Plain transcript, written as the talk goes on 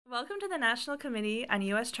Welcome to the National Committee on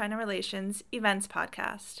U.S.-China Relations Events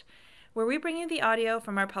Podcast, where we bring you the audio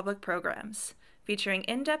from our public programs, featuring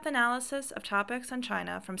in-depth analysis of topics on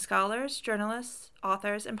China from scholars, journalists,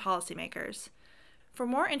 authors, and policymakers. For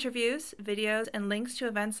more interviews, videos, and links to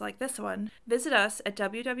events like this one, visit us at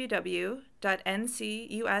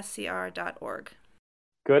www.ncuscr.org.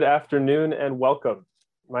 Good afternoon and welcome.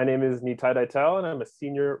 My name is Nitai Daitel, and I'm a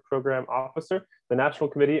Senior Program Officer, the National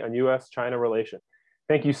Committee on U.S.-China Relations.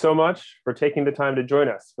 Thank you so much for taking the time to join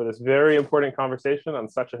us for this very important conversation on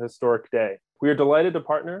such a historic day. We are delighted to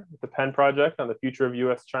partner with the Penn Project on the future of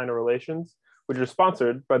U.S.-China relations, which is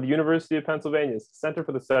sponsored by the University of Pennsylvania's Center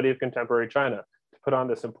for the Study of Contemporary China to put on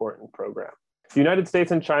this important program. The United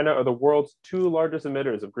States and China are the world's two largest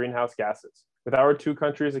emitters of greenhouse gases, with our two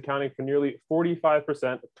countries accounting for nearly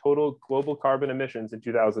 45% of total global carbon emissions in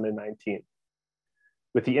 2019.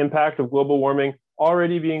 With the impact of global warming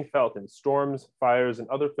already being felt in storms, fires, and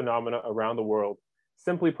other phenomena around the world,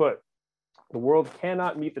 simply put, the world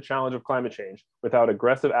cannot meet the challenge of climate change without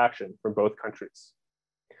aggressive action from both countries.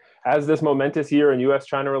 As this momentous year in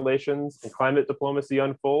U.S.-China relations and climate diplomacy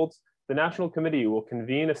unfolds, the National Committee will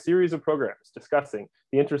convene a series of programs discussing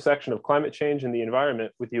the intersection of climate change and the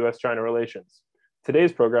environment with U.S.-China relations,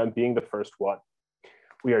 today's program being the first one.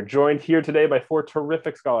 We are joined here today by four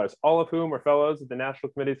terrific scholars, all of whom are fellows of the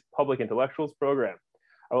National Committee's Public Intellectuals program.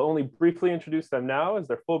 I will only briefly introduce them now, as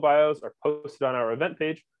their full bios are posted on our event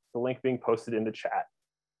page, the link being posted in the chat.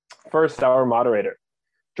 First, our moderator.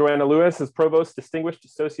 Joanna Lewis is Provost Distinguished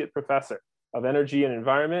Associate Professor of Energy and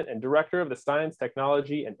Environment and Director of the Science,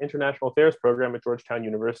 Technology, and International Affairs program at Georgetown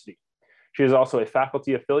University. She is also a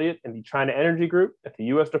faculty affiliate in the China Energy Group at the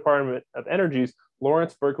U.S. Department of Energy's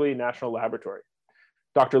Lawrence Berkeley National Laboratory.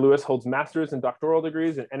 Dr. Lewis holds master's and doctoral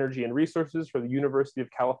degrees in energy and resources from the University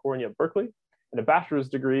of California, Berkeley, and a bachelor's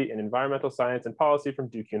degree in environmental science and policy from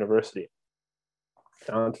Duke University.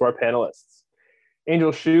 On to our panelists.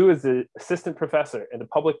 Angel Xu is the assistant professor in the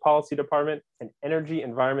Public Policy Department and Energy,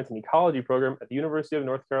 Environment, and Ecology program at the University of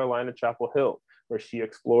North Carolina, Chapel Hill, where she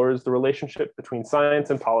explores the relationship between science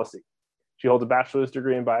and policy. She holds a bachelor's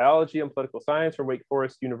degree in biology and political science from Wake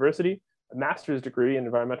Forest University, a master's degree in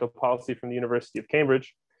environmental policy from the University of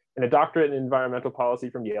Cambridge, and a doctorate in environmental policy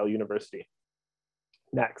from Yale University.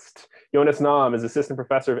 Next, Jonas Nahm is assistant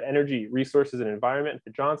professor of energy, resources, and environment at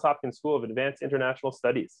the Johns Hopkins School of Advanced International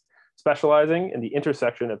Studies, specializing in the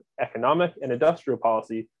intersection of economic and industrial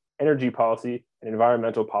policy, energy policy, and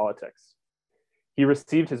environmental politics. He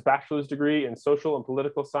received his bachelor's degree in social and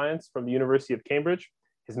political science from the University of Cambridge,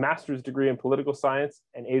 his master's degree in political science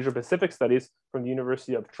and Asia-Pacific studies from the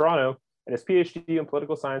University of Toronto, and his PhD in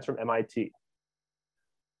political science from MIT.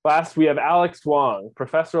 Last, we have Alex Wang,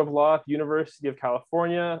 professor of law at the University of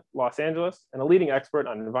California, Los Angeles, and a leading expert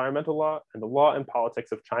on environmental law and the law and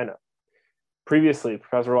politics of China. Previously,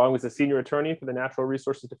 Professor Wang was a senior attorney for the Natural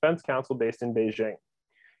Resources Defense Council based in Beijing.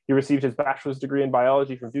 He received his bachelor's degree in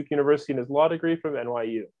biology from Duke University and his law degree from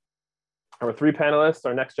NYU. Our three panelists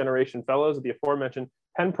are next generation fellows of the aforementioned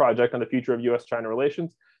Penn Project on the future of U.S.-China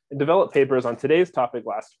relations and developed papers on today's topic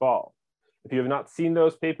last fall. If you have not seen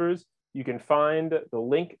those papers, you can find the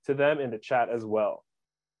link to them in the chat as well.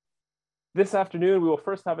 This afternoon, we will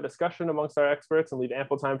first have a discussion amongst our experts and leave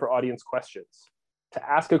ample time for audience questions. To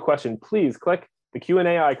ask a question, please click the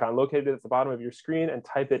Q&A icon located at the bottom of your screen and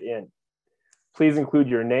type it in. Please include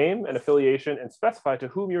your name and affiliation and specify to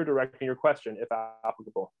whom you're directing your question, if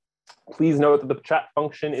applicable. Please note that the chat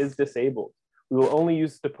function is disabled. We will only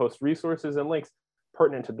use it to post resources and links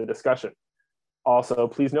pertinent to the discussion. Also,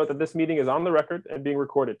 please note that this meeting is on the record and being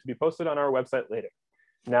recorded to be posted on our website later.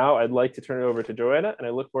 Now, I'd like to turn it over to Joanna, and I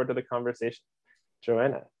look forward to the conversation.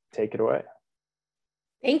 Joanna, take it away.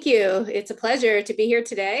 Thank you. It's a pleasure to be here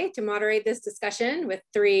today to moderate this discussion with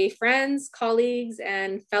three friends, colleagues,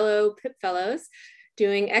 and fellow PIP fellows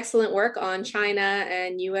doing excellent work on China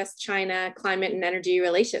and U.S.-China climate and energy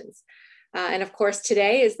relations. And of course,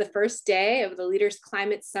 today is the first day of the Leaders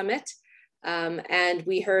Climate Summit. And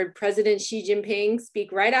we heard President Xi Jinping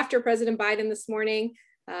speak right after President Biden this morning,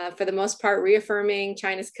 for the most part, reaffirming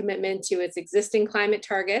China's commitment to its existing climate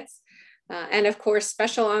targets. And of course,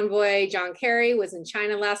 Special Envoy John Kerry was in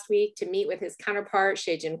China last week to meet with his counterpart,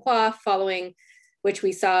 Xie Jinhua, following which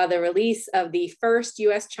we saw the release of the first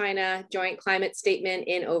US-China joint climate statement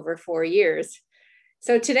in over 4 years.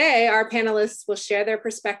 So today, our panelists will share their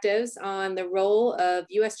perspectives on the role of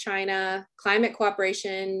US-China climate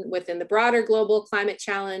cooperation within the broader global climate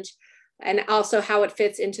challenge, and also how it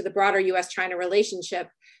fits into the broader US-China relationship,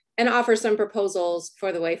 and offer some proposals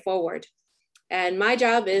for the way forward. And my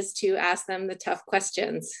job is to ask them the tough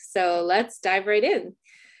questions. So let's dive right in.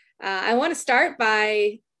 I want to start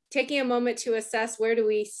by taking a moment to assess where do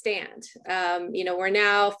we stand. We're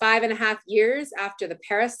now 5.5 years after the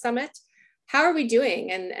Paris summit. How are we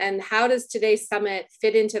doing? And how does today's summit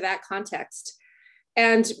fit into that context?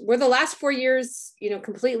 And were the last 4 years,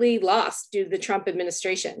 completely lost due to the Trump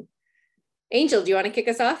administration? Angel, do you want to kick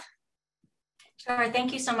us off? Sure.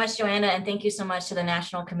 Thank you so much, Joanna, and thank you so much to the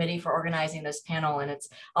National Committee for organizing this panel. And it's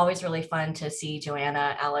always really fun to see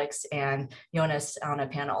Joanna, Alex, and Jonas on a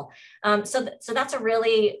panel. So that's a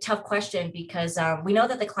really tough question because we know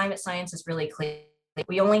that the climate science is really clear.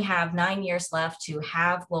 We only have 9 years left to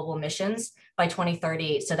have global emissions by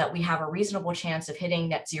 2030 so that we have a reasonable chance of hitting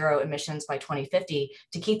net zero emissions by 2050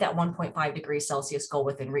 to keep that 1.5 degrees Celsius goal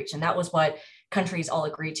within reach. And that was what countries all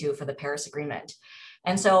agreed to for the Paris Agreement.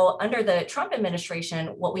 And so under the Trump administration,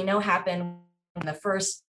 what we know happened in the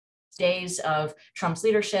first days of Trump's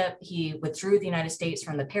leadership, he withdrew the United States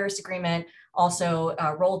from the Paris Agreement, also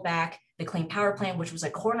rolled back the Clean Power Plan, which was a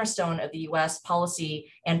cornerstone of the US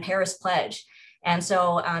policy and Paris Pledge. And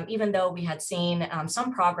so even though we had seen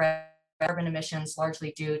some progress in carbon emissions,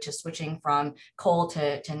 largely due to switching from coal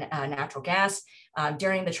to natural gas,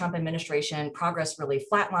 during the Trump administration, progress really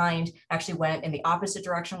flatlined, actually went in the opposite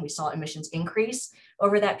direction. We saw emissions increase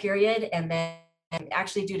over that period. And then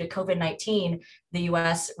actually due to COVID-19, the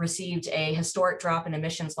US received a historic drop in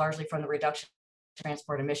emissions, largely from the reduction of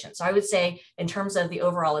transport emissions. So I would say in terms of the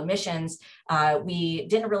overall emissions, we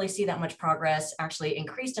didn't really see that much progress, actually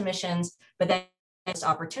increased emissions, but then this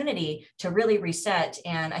opportunity to really reset.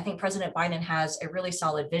 And I think President Biden has a really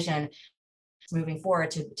solid vision moving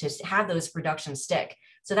forward to have those reductions stick.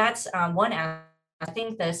 So that's one aspect. I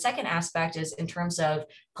think the second aspect is in terms of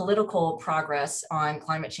political progress on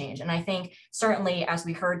climate change. And I think certainly as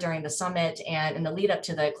we heard during the summit and in the lead up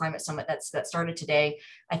to the climate summit that started today,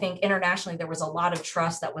 I think internationally there was a lot of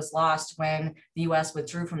trust that was lost when the US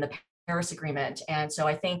withdrew from the Paris Agreement. And so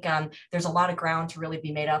I think there's a lot of ground to really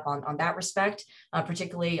be made up on that respect,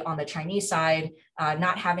 particularly on the Chinese side,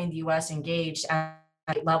 not having the US engaged at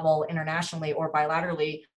a level internationally or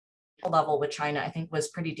bilaterally level with China, I think was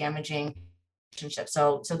pretty damaging.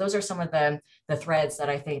 So those are some of the threads that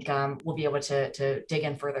I think we'll be able to dig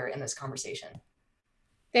in further in this conversation.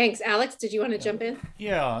 Thanks. Alex, did you want to jump in?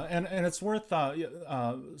 Yeah, and it's worth,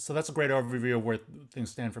 so that's a great overview of where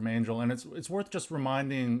things stand from Angel. And it's worth just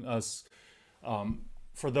reminding us,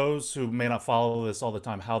 for those who may not follow this all the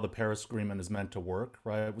time, how the Paris Agreement is meant to work,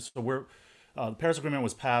 right? So the Paris Agreement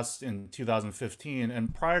was passed in 2015,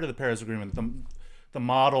 and prior to the Paris Agreement, the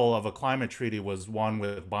model of a climate treaty was one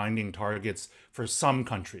with binding targets for some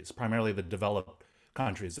countries, primarily the developed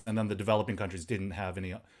countries. And then the developing countries didn't have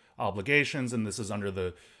any obligations. And this is under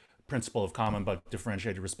the principle of common but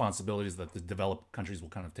differentiated responsibilities that the developed countries will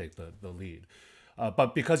kind of take the lead.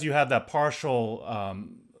 But because you had that partial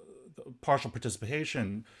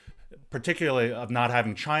participation, particularly of not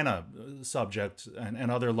having China subject and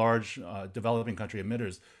other large developing country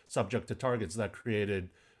emitters subject to targets, that created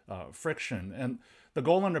friction. And the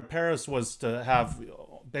goal under Paris was to have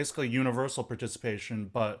basically universal participation,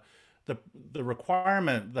 but the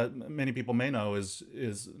requirement that many people may know is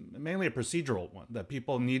mainly a procedural one, that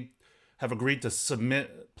people have agreed to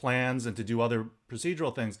submit plans and to do other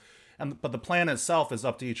procedural things. But the plan itself is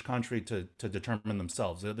up to each country to determine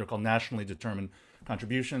themselves. They're called nationally determined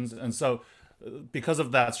contributions. And so because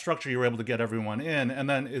of that structure, you were able to get everyone in. And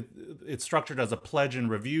then it's structured as a pledge and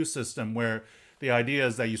review system where the idea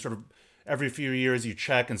is that you sort of every few years you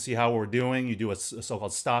check and see how we're doing. You do a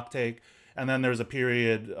so-called stock take. And then there's a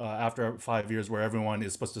period after 5 years where everyone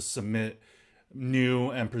is supposed to submit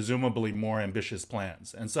new and presumably more ambitious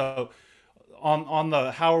plans. And so on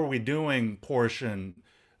the how are we doing portion,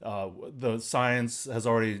 the science has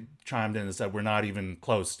already chimed in and said we're not even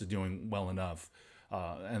close to doing well enough.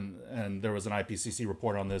 And there was an IPCC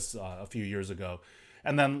report on this a few years ago.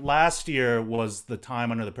 And then last year was the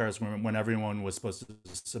time under the Paris Agreement when everyone was supposed to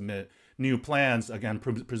submit new plans, again,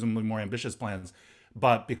 presumably more ambitious plans.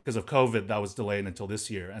 But because of COVID, that was delayed until this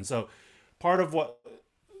year. And so part of what,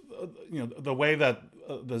 the way that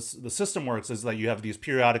the system works is that you have these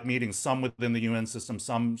periodic meetings, some within the UN system,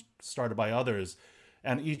 some started by others.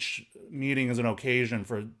 And each meeting is an occasion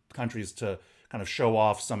for countries to kind of show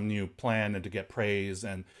off some new plan and to get praise.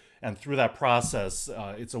 And through that process,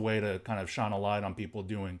 it's a way to kind of shine a light on people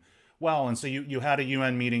doing well. And so you had a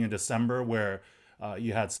UN meeting in December where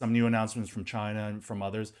you had some new announcements from China and from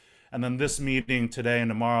others. And then this meeting today and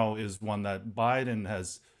tomorrow is one that Biden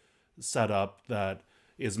has set up that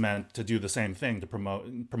is meant to do the same thing, to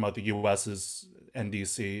promote the US's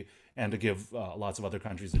NDC and to give lots of other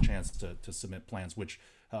countries a chance to submit plans, which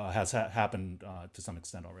has happened to some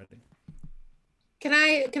extent already. Can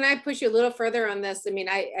I push you a little further on this? I mean,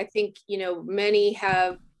 I think, many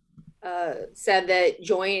have said that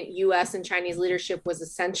joint US and Chinese leadership was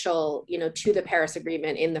essential, to the Paris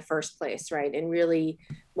Agreement in the first place, right? And really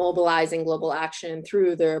mobilizing global action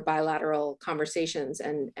through their bilateral conversations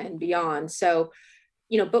and beyond. So,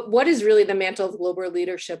 but what does really the mantle of global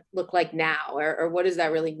leadership look like now? Or what does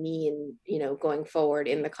that really mean, going forward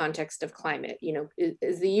in the context of climate?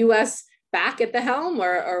 Is the US back at the helm,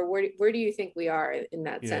 or where do you think we are in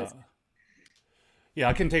that sense? Yeah,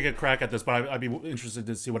 I can take a crack at this, but I'd be interested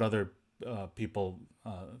to see what other people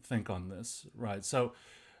think on this, right? So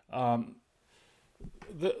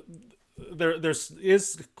there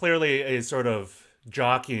is clearly a sort of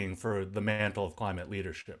jockeying for the mantle of climate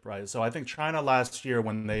leadership, right? So I think China last year,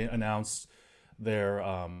 when they announced their,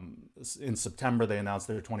 in September, they announced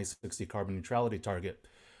their 2060 carbon neutrality target.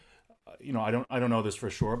 I don't know this for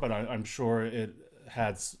sure, but I'm sure it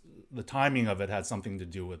had, the timing of it had something to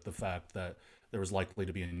do with the fact that there was likely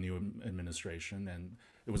to be a new administration, and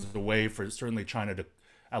it was a way for certainly China to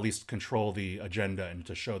at least control the agenda and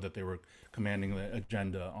to show that they were commanding the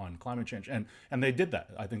agenda on climate change. And they did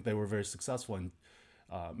that. I think they were very successful in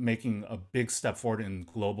making a big step forward in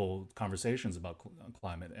global conversations about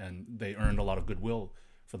climate, and they earned a lot of goodwill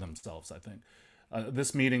for themselves, I think.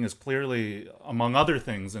 This meeting is clearly, among other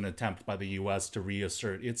things, an attempt by the US to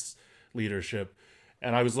reassert its leadership.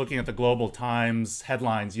 And I was looking at the Global Times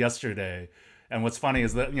headlines yesterday, and what's funny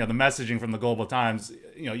is that the messaging from the Global Times,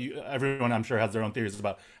 everyone I'm sure has their own theories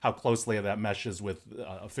about how closely that meshes with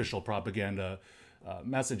official propaganda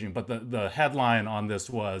messaging. But the headline on this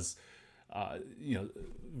was,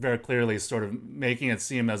 very clearly sort of making it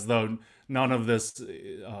seem as though none of this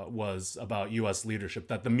was about U.S. leadership.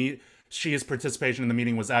 That Xi's participation in the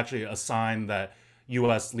meeting was actually a sign that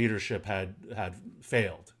U.S. leadership had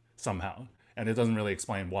failed somehow. And it doesn't really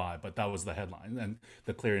explain why, but that was the headline and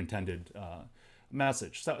the clear intended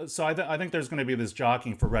message. So I think there's going to be this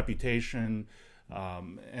jockeying for reputation, I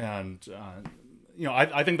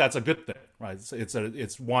think that's a good thing, right?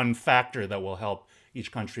 It's one factor that will help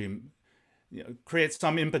each country create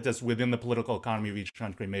some impetus within the political economy of each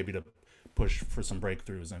country, maybe to push for some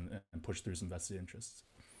breakthroughs and push through some vested interests.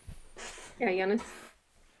 Yeah, Jonas.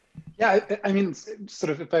 Yeah, I mean, sort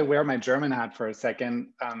of if I wear my German hat for a second,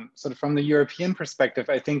 sort of from the European perspective,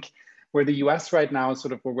 I think where the US right now is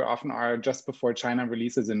sort of where we often are just before China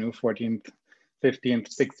releases a new 14th,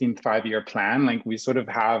 15th, 16th five-year plan, like we sort of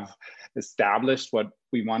have established what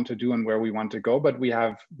we want to do and where we want to go, but we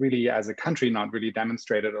have really, as a country, not really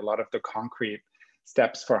demonstrated a lot of the concrete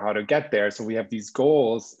steps for how to get there. So we have these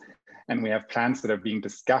goals and we have plans that are being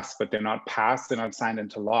discussed, but they're not passed, they're not signed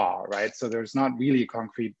into law, right? So there's not really a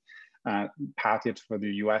concrete path yet for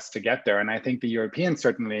the US to get there. And I think the Europeans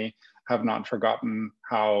certainly have not forgotten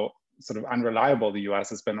how sort of unreliable the US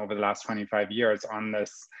has been over the last 25 years on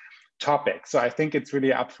this topic. So I think it's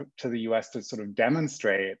really up to the US to sort of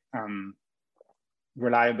demonstrate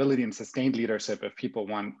reliability and sustained leadership if people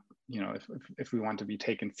want, if we want to be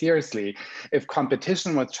taken seriously. If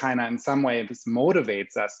competition with China in some way this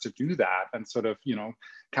motivates us to do that and sort of,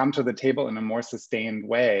 come to the table in a more sustained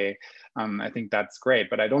way, I think that's great.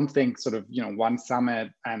 But I don't think sort of, one summit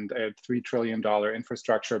and a $3 trillion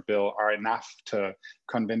infrastructure bill are enough to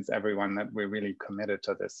convince everyone that we're really committed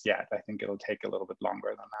to this yet. I think it'll take a little bit longer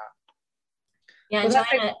than that. Yeah, well,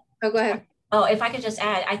 Joanna, go ahead. Oh, if I could just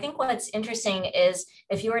add, I think what's interesting is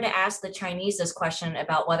if you were to ask the Chinese this question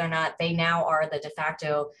about whether or not they now are the de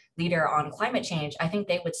facto leader on climate change, I think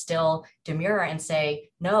they would still demur and say,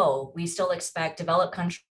 no, we still expect developed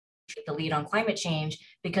countries to lead on climate change,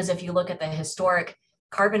 because if you look at the historic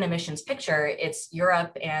carbon emissions picture, it's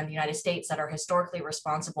Europe and the United States that are historically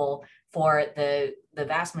responsible for the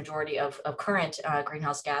vast majority of current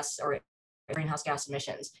greenhouse gas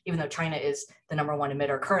emissions, even though China is the #1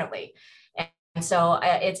 emitter currently. And so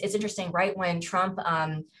it's interesting, right when Trump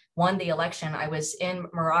won the election, I was in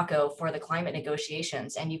Morocco for the climate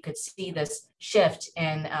negotiations, and you could see this shift,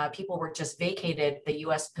 and people were just vacated the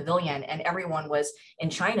US pavilion, and everyone was in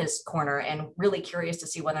China's corner and really curious to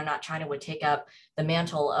see whether or not China would take up the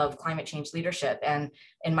mantle of climate change leadership. And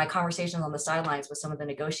in my conversations on the sidelines with some of the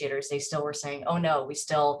negotiators, they still were saying, oh no, we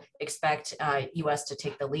still expect US to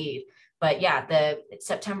take the lead. But yeah, the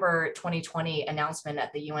September 2020 announcement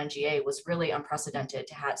at the UNGA was really unprecedented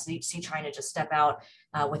to see China just step out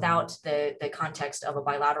without the context of a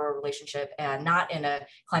bilateral relationship and not in a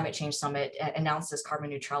climate change summit, announce this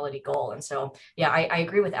carbon neutrality goal. And so, yeah, I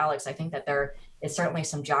agree with Alex. I think that there is certainly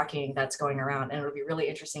some jockeying that's going around, and it'll be really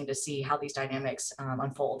interesting to see how these dynamics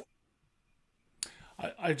unfold.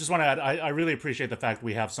 I just want to add, I really appreciate the fact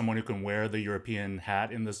we have someone who can wear the European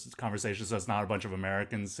hat in this conversation, so it's not a bunch of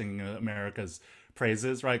Americans singing America's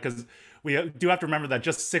praises, right? Because we do have to remember that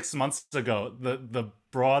just 6 months ago, the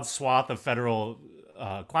broad swath of federal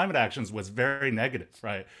climate actions was very negative,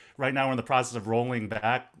 right? Right now, we're in the process of rolling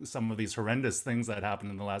back some of these horrendous things that happened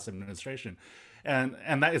in the last administration. And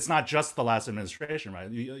that it's not just the last administration, right?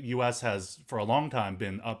 The U.S. has, for a long time,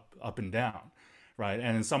 been up and down, right?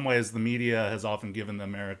 And in some ways, the media has often given the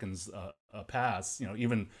Americans a pass,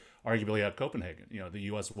 even arguably at Copenhagen. The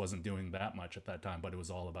U.S. wasn't doing that much at that time, but it was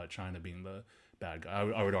all about China being the bad guy.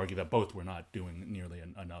 I would argue that both were not doing nearly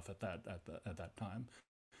enough at that time.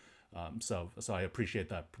 So I appreciate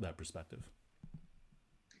that perspective.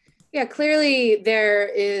 Yeah, clearly there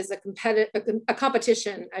is a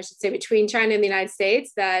competition, I should say, between China and the United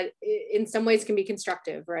States that in some ways can be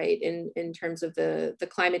constructive, right, in terms of the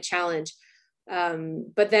climate challenge.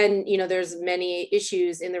 But then, there's many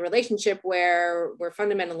issues in the relationship where we're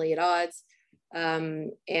fundamentally at odds.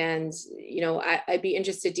 And, I'd be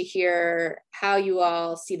interested to hear how you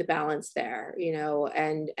all see the balance there,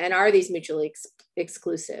 and are these mutually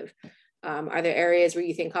exclusive? Are there areas where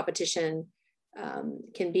you think competition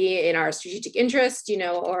can be in our strategic interest,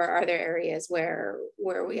 or are there areas where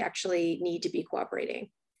we actually need to be cooperating?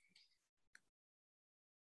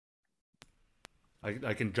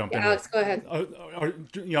 I can jump in. Alex, go ahead.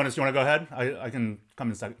 Jonas, you want to go ahead? I can come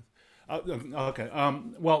in a second. Okay.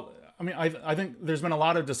 Well, I mean, I think there's been a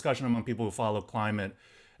lot of discussion among people who follow climate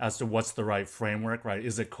as to what's the right framework, right?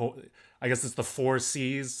 Is it I guess it's the 4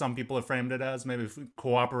 C's. Some people have framed it as maybe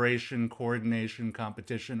cooperation, coordination,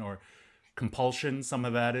 competition, or compulsion. Some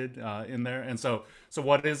have added in there. And so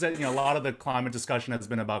what is it? A lot of the climate discussion has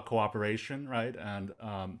been about cooperation, right? And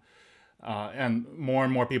more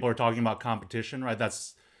and more people are talking about competition, right?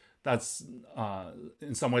 That's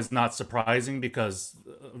in some ways not surprising because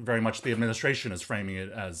very much the administration is framing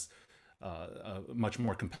it as a much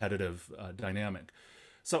more competitive dynamic.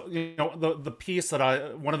 So, the piece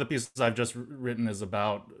that one of the pieces I've just written is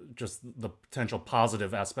about just the potential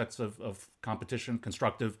positive aspects of competition,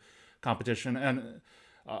 constructive competition. And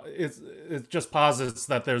it just posits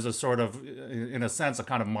that there's a sort of, in a sense, a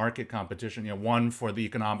kind of market competition, one for the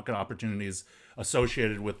economic opportunities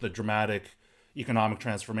associated with the dramatic economic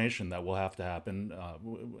transformation that will have to happen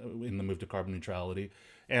in the move to carbon neutrality.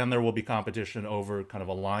 And there will be competition over kind of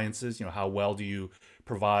alliances. How well do you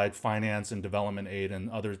provide finance and development aid and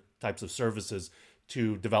other types of services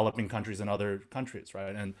to developing countries and other countries,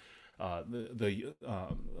 right? And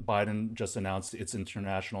Biden just announced its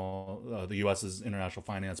the U.S.'s international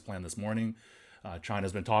finance plan this morning.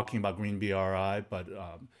 China's been talking about green BRI, but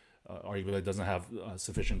arguably it doesn't have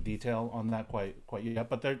sufficient detail on that quite yet.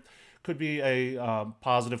 But there could be a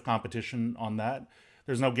positive competition on that.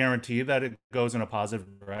 There's no guarantee that it goes in a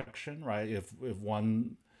positive direction, right? If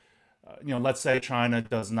one, let's say China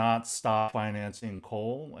does not stop financing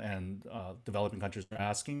coal and developing countries are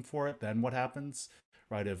asking for it, then what happens,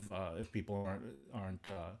 right? If people aren't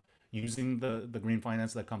using the green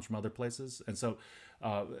finance that comes from other places, and so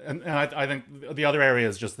and I think the other area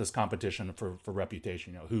is just this competition for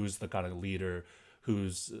reputation. Who's the kind of leader,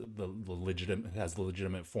 who's the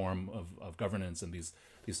legitimate form of governance, and these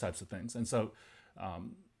types of things, and so.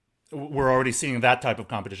 We're already seeing that type of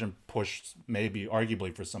competition pushed, maybe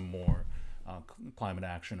arguably, for some more climate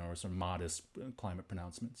action or some modest climate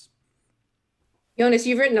pronouncements. Jonas,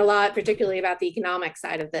 you've written a lot, particularly about the economic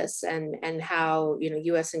side of this and how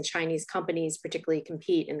U.S. and Chinese companies particularly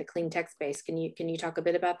compete in the clean tech space. Can you talk a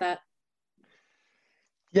bit about that?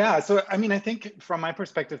 Yeah, so I mean, I think from my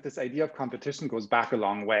perspective, this idea of competition goes back a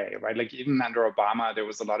long way, right? Like even under Obama, there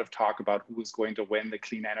was a lot of talk about who was going to win the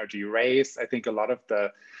clean energy race. I think a lot of the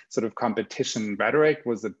sort of competition rhetoric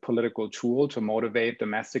was a political tool to motivate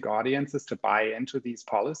domestic audiences to buy into these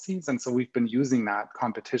policies. And so we've been using that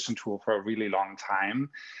competition tool for a really long time.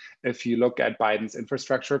 If you look at Biden's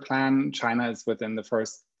infrastructure plan, China is within the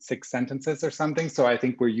first 6 sentences or something. So I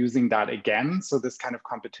think we're using that again. So this kind of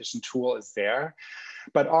competition tool is there.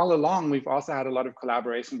 But all along, we've also had a lot of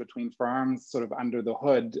collaboration between firms sort of under the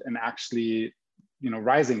hood and actually,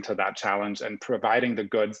 rising to that challenge and providing the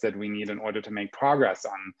goods that we need in order to make progress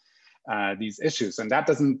on these issues. And that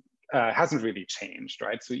hasn't really changed,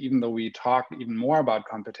 right? So even though we talk even more about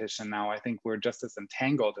competition now, I think we're just as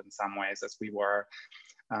entangled in some ways as we were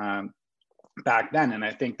back then. And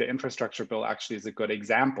I think the infrastructure bill actually is a good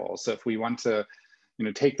example. So if we want to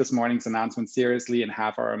take this morning's announcement seriously and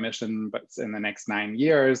have our emission, but in the next 9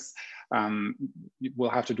 years, we'll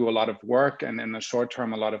have to do a lot of work. And in the short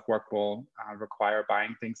term, a lot of work will require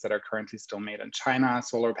buying things that are currently still made in China,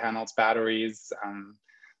 solar panels, batteries,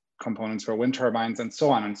 components for wind turbines and so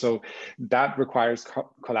on. And so that requires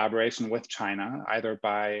collaboration with China, either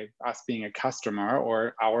by us being a customer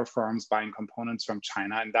or our firms buying components from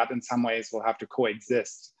China. And that in some ways will have to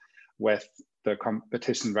coexist with the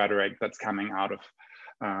competition rhetoric that's coming out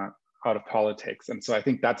of politics. And so I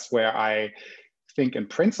think that's where I think in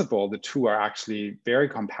principle, the two are actually very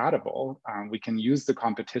compatible. We can use the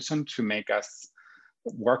competition to make us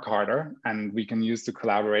work harder, and we can use the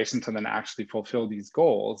collaboration to then actually fulfill these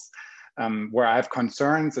goals. Where I have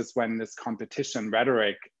concerns is when this competition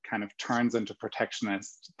rhetoric kind of turns into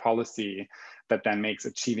protectionist policy that then makes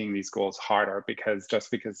achieving these goals harder, because just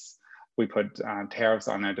because we put tariffs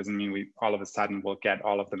on it doesn't mean we all of a sudden will get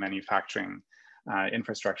all of the manufacturing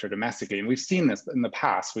infrastructure domestically. And we've seen this in the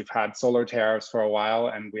past. We've had solar tariffs for a while,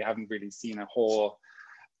 and we haven't really seen a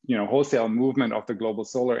wholesale movement of the global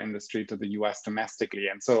solar industry to the US domestically.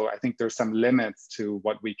 And so I think there's some limits to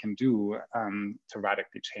what we can do to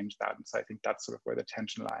radically change that. And so I think that's sort of where the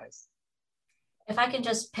tension lies. If I can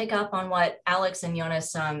just pick up on what Alex and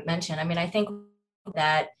Jonas mentioned, I mean, I think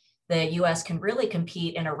that the US can really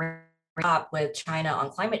compete in a top with China on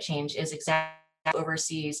climate change is exactly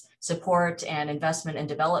overseas support and investment and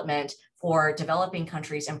development for developing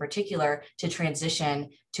countries in particular to transition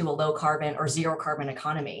to a low carbon or zero carbon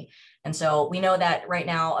economy. And so we know that right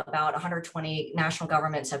now about 120 national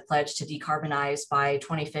governments have pledged to decarbonize by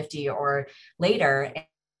 2050 or later. And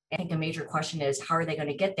I think a major question is, how are they going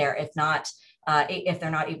to get there if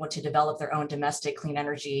they're not able to develop their own domestic clean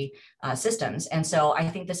energy systems? And so I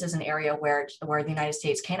think this is an area where the United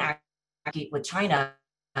States can compete with China,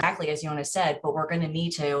 exactly as Jonas said, but we're going to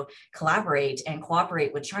need to collaborate and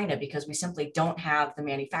cooperate with China because we simply don't have the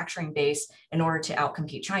manufacturing base in order to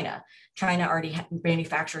outcompete China. China already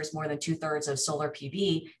manufactures more than 2/3 of solar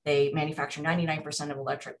PV. They manufacture 99% of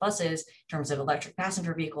electric buses. In terms of electric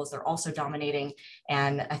passenger vehicles, they're also dominating.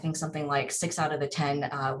 And I think something like 6 out of the 10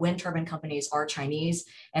 wind turbine companies are Chinese.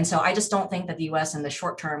 And so I just don't think that the US in the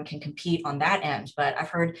short term can compete on that end. But I've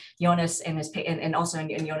heard Jonas and also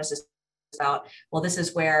in Jonas's about, well, this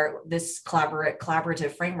is where this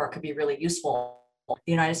collaborative framework could be really useful. The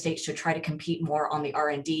United States should try to compete more on the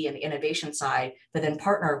R&D and the innovation side, but then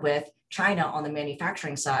partner with China on the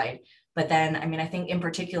manufacturing side. But then, I mean, I think in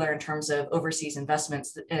particular in terms of overseas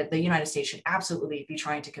investments, the United States should absolutely be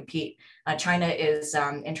trying to compete. China is,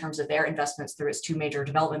 in terms of their investments through its 2 major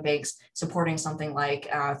development banks, supporting something like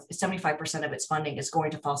 75% of its funding is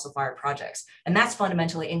going to fossil fired projects. And that's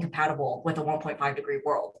fundamentally incompatible with a 1.5 degree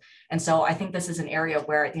world. And so I think this is an area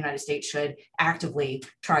where the United States should actively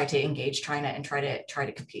try to engage China and try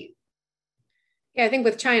to compete. Yeah, I think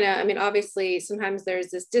with China, I mean, obviously, sometimes there's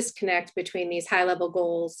this disconnect between these high-level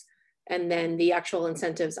goals and then the actual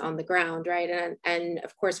incentives on the ground, right? And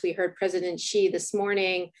of course, we heard President Xi this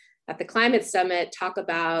morning at the climate summit talk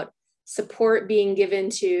about support being given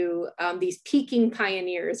to these peaking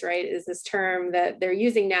pioneers, right? Is this term that they're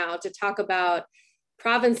using now to talk about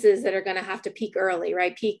provinces that are going to have to peak early,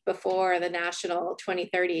 right? Peak before the national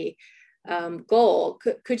 2030 goal.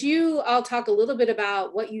 Could you all talk a little bit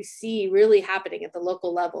about what you see really happening at the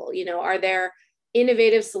local level? You know, are there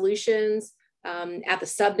innovative solutions at the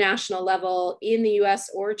subnational level in the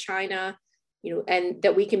US or China, you know, and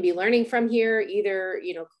that we can be learning from here, either,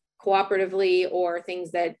 you know, cooperatively or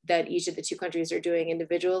things that each of the 2 countries are doing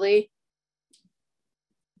individually?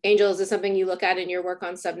 Angel, is this something you look at in your work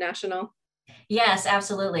on subnational? Yes,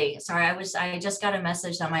 absolutely. Sorry, I just got a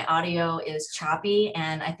message that my audio is choppy,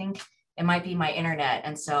 and I think it might be my internet.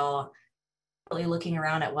 And so really looking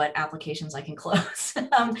around at what applications I can close.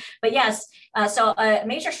 But yes, so a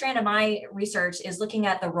major strand of my research is looking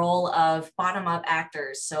at the role of bottom-up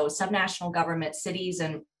actors. So subnational government, cities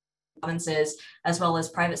and provinces, as well as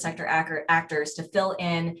private sector actors to fill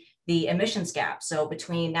in the emissions gap. So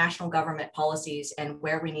between national government policies and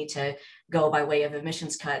where we need to go by way of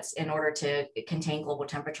emissions cuts in order to contain global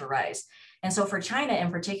temperature rise. And so for China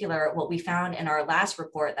in particular, what we found in our last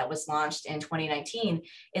report that was launched in 2019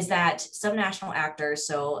 is that subnational actors,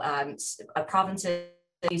 so provinces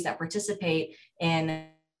that participate in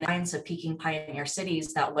Alliance of Peaking Pioneer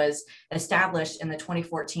Cities that was established in the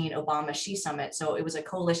 2014 Obama-Xi Summit. So it was a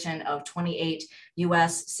coalition of 28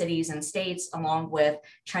 US cities and states, along with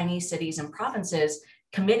Chinese cities and provinces,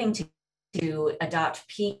 committing to adopt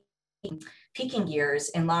peaking years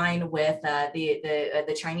in line with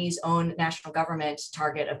the Chinese own national government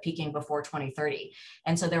target of peaking before 2030.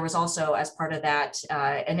 And so there was also, as part of that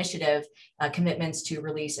initiative, commitments to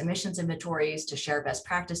release emissions inventories, to share best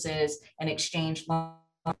practices, and exchange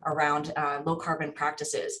around low carbon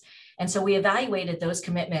practices. And so we evaluated those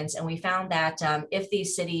commitments, and we found that if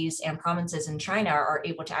these cities and provinces in China are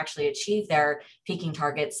able to actually achieve their peaking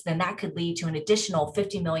targets, then that could lead to an additional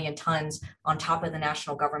 50 million tons on top of the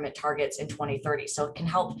national government targets in 2030. So it can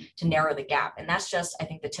help to narrow the gap. And that's just, I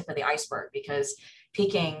think, the tip of the iceberg, because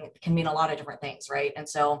peaking can mean a lot of different things, right? And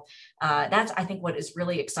so that's, I think, what is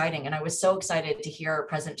really exciting. And I was so excited to hear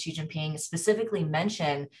President Xi Jinping specifically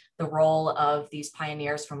mention the role of these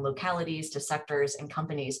pioneers from localities to sectors and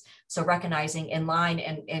companies. So recognizing in line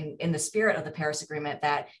and in the spirit of the Paris Agreement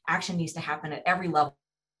that action needs to happen at every level,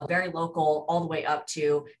 very local, all the way up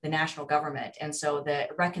to the national government. And so the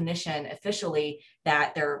recognition officially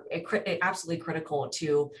that they're absolutely critical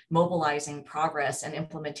to mobilizing progress and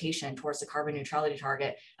implementation towards the carbon neutrality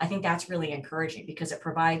target, I think that's really encouraging, because it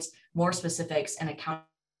provides more specifics and account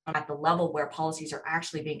at the level where policies are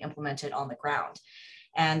actually being implemented on the ground.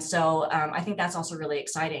 And so I think that's also really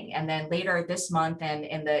exciting. And then later this month and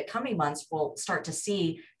in the coming months, we'll start to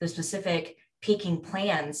see the specific peaking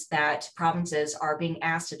plans that provinces are being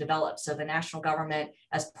asked to develop. So the national government,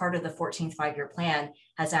 as part of the 14th five-year plan,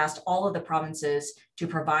 has asked all of the provinces to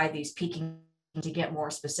provide these peaking to get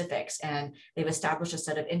more specifics. And they've established a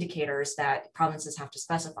set of indicators that provinces have to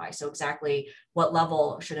specify. So exactly what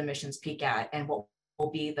level should emissions peak at, and what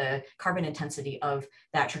will be the carbon intensity of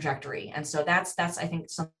that trajectory. And so that's I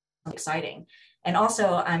think, something exciting. And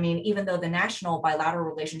also, I mean, even though the national bilateral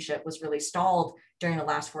relationship was really stalled during the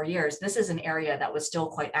last 4 years, this is an area that was still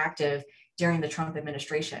quite active during the Trump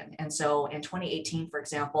administration. And so in 2018, for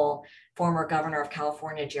example, former governor of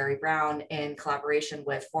California, Jerry Brown, in collaboration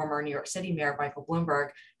with former New York City Mayor Michael Bloomberg,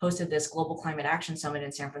 hosted this Global Climate Action Summit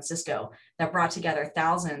in San Francisco that brought together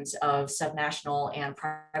thousands of subnational and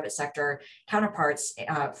private sector counterparts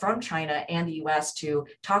from China and the US to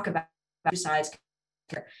talk about two sides.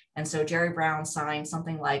 And so Jerry Brown signed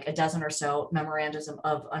something like a dozen or so memorandums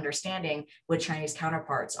of understanding with Chinese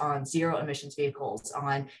counterparts on zero emissions vehicles,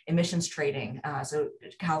 on emissions trading. So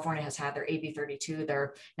California has had their AB 32,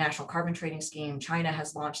 their national carbon trading scheme. China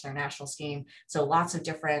has launched their national scheme. So lots of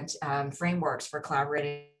different frameworks for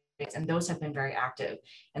collaborating, and those have been very active.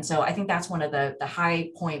 And so I think that's one of the high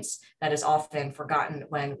points that is often forgotten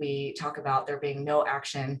when we talk about there being no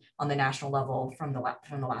action on the national level from the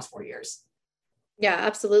last 4 years. Yeah,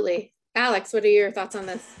 absolutely. Alex, what are your thoughts on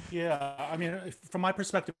this? Yeah, I mean, from my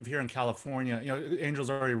perspective here in California,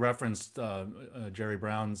 Angel's already referenced Jerry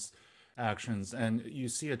Brown's actions, and you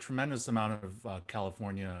see a tremendous amount of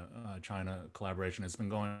California-China collaboration. It's been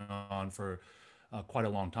going on for quite a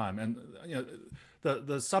long time, and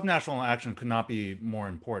the subnational action could not be more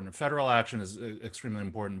important. Federal action is extremely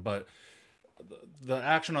important, but the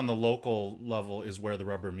action on the local level is where the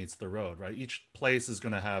rubber meets the road, right? Each place is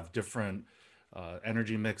going to have different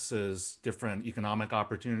energy mixes, different economic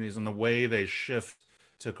opportunities, and the way they shift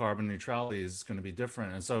to carbon neutrality is going to be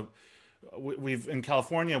different. And so in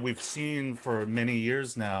California, we've seen for many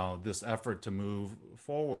years now this effort to move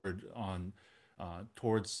forward on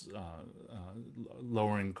towards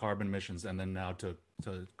lowering carbon emissions, and then now to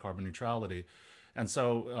carbon neutrality. And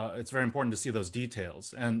so it's very important to see those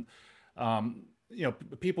details. And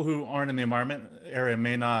people who aren't in the environment area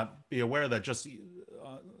may not be aware that just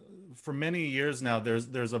for many years now,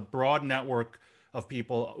 there's a broad network of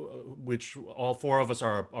people, which all four of us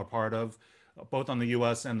are part of, both on the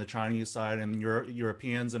U.S. and the Chinese side, and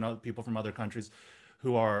Europeans and other people from other countries,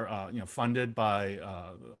 who are funded by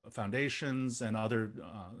foundations and other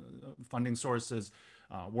funding sources,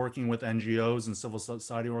 working with NGOs and civil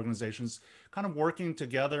society organizations, kind of working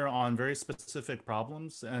together on very specific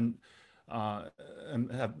problems. And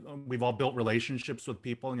we've all built relationships with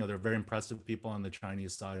people. They're very impressive people on the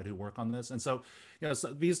Chinese side who work on this. And so,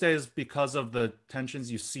 so these days, because of the tensions,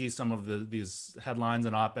 you see some of these headlines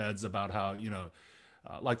and op-eds about how,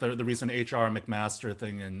 like the recent H.R. McMaster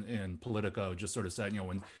thing in Politico just sort of said,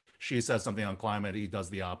 when she says something on climate, he does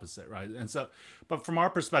the opposite, right? And so, but from our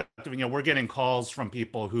perspective, we're getting calls from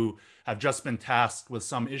people who have just been tasked with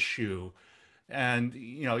some issue. And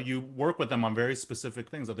you work with them on very specific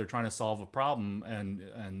things that they're trying to solve a problem,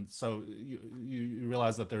 and so you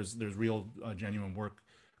realize that there's real genuine work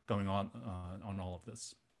going on all of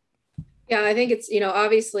this. Yeah, I think it's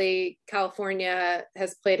obviously California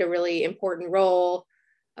has played a really important role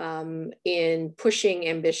in pushing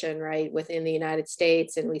ambition, right, within the United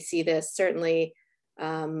States, and we see this certainly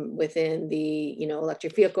within the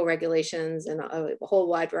electric vehicle regulations and a whole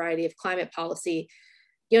wide variety of climate policy.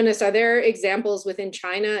 Jonas, are there examples within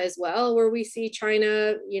China as well where we see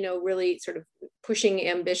China, really sort of pushing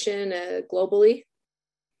ambition globally?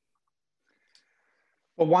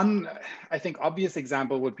 Well, one, I think, obvious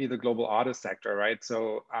example would be the global auto sector, right?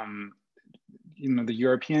 So, the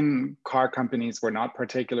European car companies were not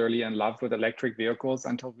particularly in love with electric vehicles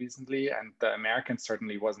until recently, and the Americans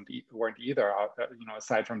certainly weren't either,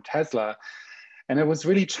 aside from Tesla. And it was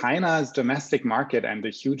really China's domestic market and the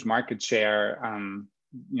huge market share,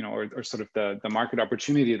 or sort of the market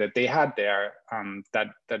opportunity that they had there,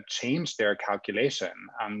 that changed their calculation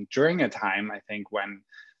during a time, I think, when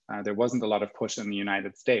there wasn't a lot of push in the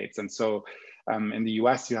United States. And so in the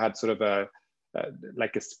US, you had sort of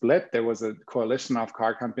like a split. There was a coalition of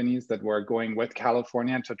car companies that were going with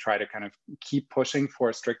California to try to kind of keep pushing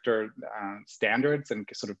for stricter standards and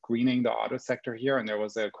sort of greening the auto sector here. And there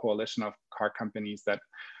was a coalition of car companies that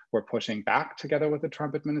were pushing back together with the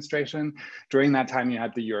Trump administration. During that time, you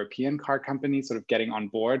had the European car companies sort of getting on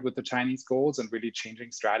board with the Chinese goals and really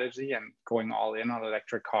changing strategy and going all in on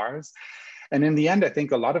electric cars. And in the end, I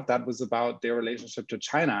think a lot of that was about their relationship to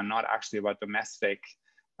China, not actually about domestic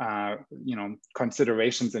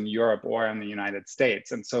considerations in Europe or in the United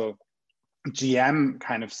States. And so GM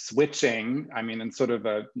kind of switching, in sort of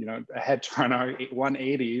a head turner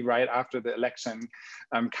 180 right after the election,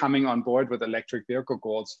 coming on board with electric vehicle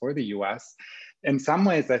goals for the US, in some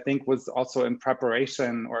ways I think was also in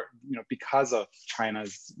preparation, or because of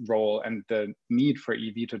China's role and the need for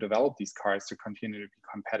EV to develop these cars to continue to be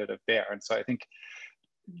competitive there. And so I think,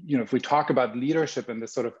 if we talk about leadership in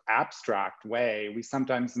this sort of abstract way, we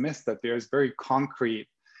sometimes miss that there's very concrete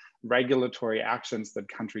regulatory actions that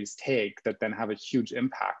countries take that then have a huge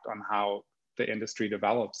impact on how the industry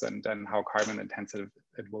develops and how carbon intensive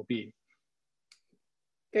it will be.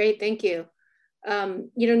 Great, thank you.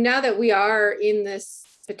 Now that we are in this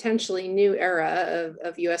potentially new era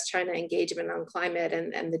of US-China engagement on climate,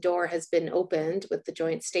 and the door has been opened with the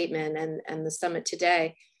joint statement and the summit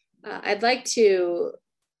today, I'd like to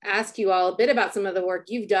ask you all a bit about some of the work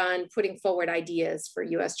you've done putting forward ideas for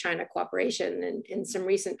US-China cooperation and in some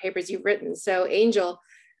recent papers you've written. So Angel,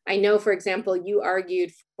 I know, for example, you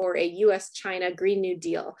argued for a US-China Green New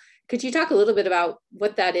Deal. Could you talk a little bit about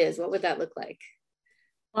what that is? What would that look like?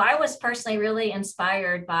 Well, I was personally really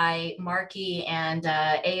inspired by Markey and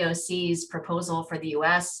AOC's proposal for the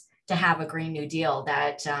US to have a Green New Deal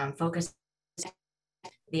that focuses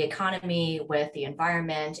the economy with the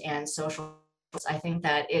environment and social. I think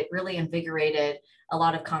that it really invigorated a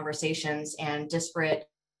lot of conversations and disparate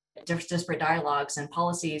dialogues and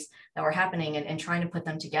policies that were happening, and trying to put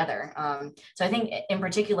them together. So I think in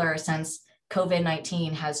particular, since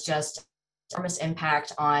COVID-19 has just enormous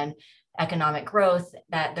impact on economic growth,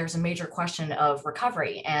 that there's a major question of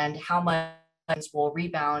recovery and how much will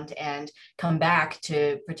rebound and come back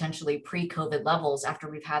to potentially pre-COVID levels after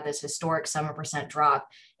we've had this historic 7% drop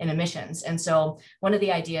in emissions. And so one of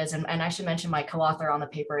the ideas, and I should mention my co-author on the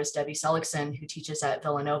paper is Debbie Seligson, who teaches at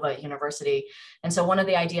Villanova University. And so one of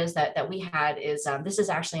the ideas that we had is this is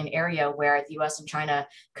actually an area where the US and China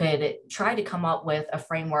could try to come up with a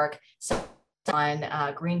framework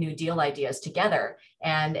on Green New Deal ideas together,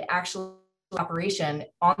 and actually operation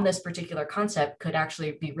on this particular concept could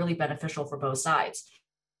actually be really beneficial for both sides.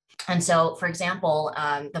 And so, for example,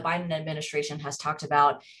 the Biden administration has talked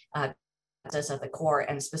about this at the core,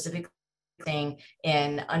 and specifically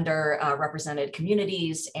in underrepresented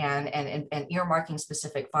communities and earmarking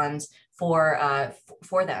specific funds for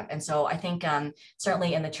them. And so I think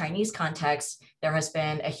certainly in the Chinese context, there has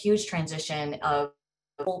been a huge transition of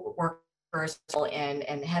workers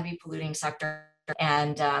in heavy polluting sectors,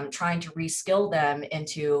 and trying to reskill them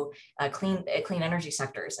into clean energy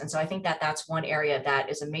sectors. And so I think that that's one area that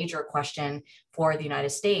is a major question for the United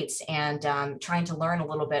States, and trying to learn a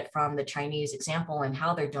little bit from the Chinese example and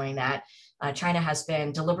how they're doing that. China has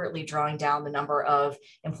been deliberately drawing down the number of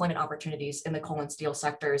employment opportunities in the coal and steel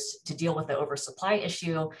sectors to deal with the oversupply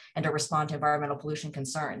issue and to respond to environmental pollution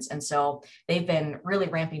concerns. And so they've been really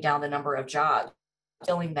ramping down the number of jobs,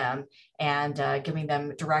 filling them, and giving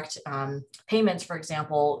them direct payments, for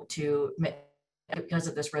example, because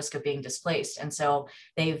of this risk of being displaced. And so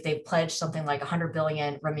they've pledged something like 100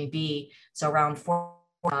 billion renminbi, so around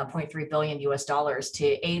 4.3 billion US dollars, to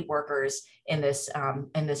aid workers in this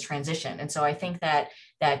transition. And so I think that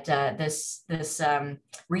this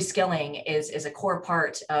reskilling is a core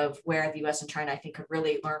part of where the US and China, I think, could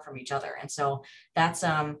really learn from each other. And so that's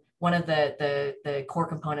one of the core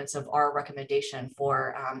components of our recommendation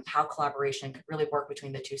for how collaboration could really work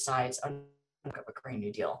between the two sides on a Green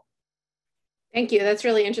New Deal. Thank you. That's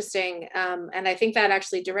really interesting. And I think that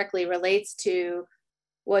actually directly relates to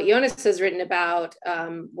what Jonas has written about,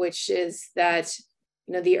 which is that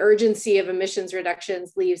the urgency of emissions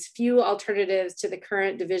reductions leaves few alternatives to the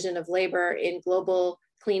current division of labor in global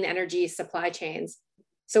clean energy supply chains.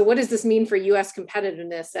 So what does this mean for US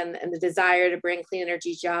competitiveness and the desire to bring clean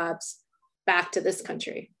energy jobs back to this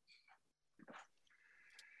country?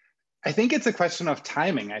 I think it's a question of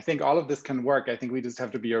timing. I think all of this can work. I think we just have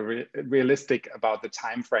to be realistic about the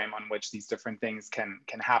time frame on which these different things can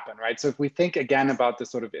happen, right? So if we think again about the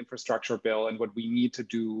sort of infrastructure bill and what we need to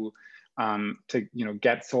do to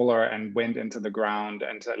get solar and wind into the ground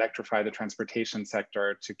and to electrify the transportation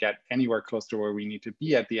sector to get anywhere close to where we need to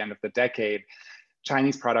be at the end of the decade,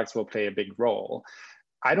 Chinese products will play a big role.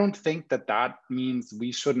 I don't think that that means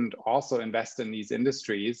we shouldn't also invest in these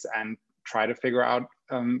industries and try to figure out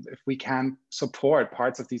if we can support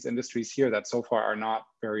parts of these industries here that so far are not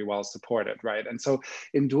very well supported, right? And so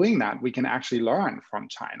in doing that, we can actually learn from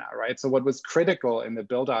China, right? So what was critical in the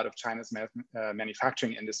build out of China's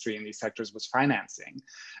manufacturing industry in these sectors was financing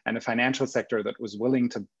and a financial sector that was willing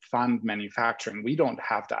to fund manufacturing. We don't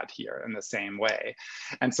have that here in the same way.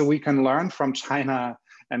 And so we can learn from China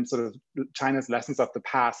and sort of China's lessons of the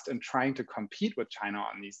past and trying to compete with China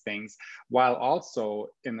on these things, while also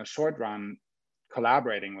in the short run,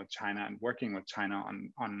 collaborating with China and working with China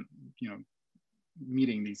on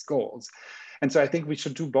meeting these goals. And so I think we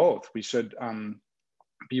should do both. We should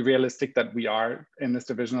be realistic that we are in this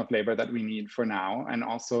division of labor that we need for now, and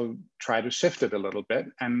also try to shift it a little bit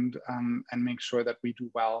and make sure that we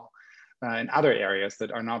do well in other areas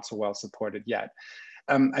that are not so well supported yet.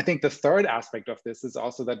 I think the third aspect of this is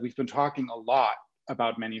also that we've been talking a lot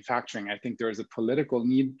about manufacturing. I think there is a political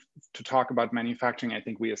need to talk about manufacturing. I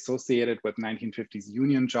think we associate it with 1950s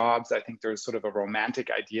union jobs. I think there's sort of a romantic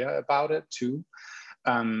idea about it too.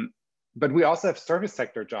 But we also have service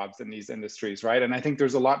sector jobs in these industries, right? And I think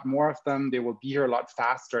there's a lot more of them. They will be here a lot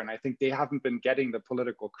faster. And I think they haven't been getting the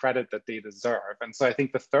political credit that they deserve. And so I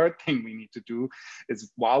think the third thing we need to do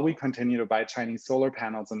is, while we continue to buy Chinese solar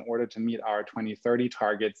panels in order to meet our 2030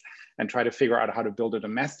 targets and try to figure out how to build a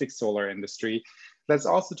domestic solar industry, let's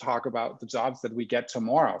also talk about the jobs that we get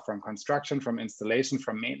tomorrow, from construction, from installation,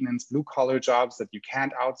 from maintenance, blue collar jobs that you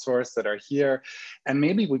can't outsource that are here. And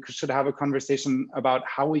maybe we should have a conversation about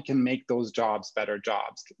how we can make those jobs better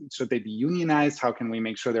jobs. Should they be unionized? How can we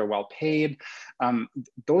make sure they're well paid?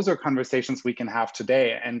 Those are conversations we can have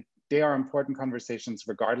today. And they are important conversations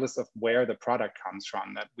regardless of where the product comes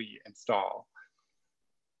from that we install.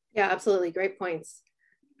 Yeah, absolutely. Great points.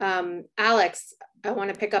 Alex, I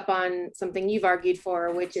want to pick up on something you've argued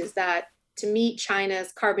for, which is that to meet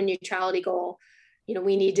China's carbon neutrality goal,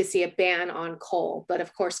 we need to see a ban on coal. But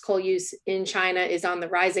of course, coal use in China is on the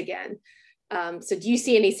rise again. So do you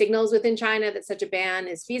see any signals within China that such a ban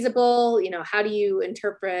is feasible? How do you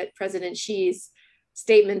interpret President Xi's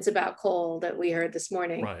statements about coal that we heard this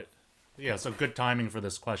morning? Right. Yeah, so good timing for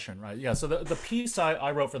this question, right? Yeah, so the piece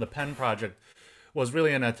I wrote for the Penn Project was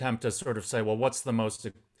really an attempt to sort of say, well, what's the most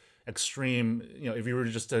extreme, if you were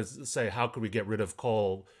just to say, how could we get rid of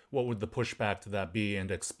coal, what would the pushback to that be,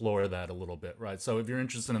 and explore that a little bit, right? So if you're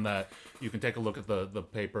interested in that, you can take a look at the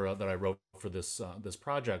paper that I wrote for this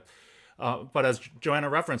project. But as Joanna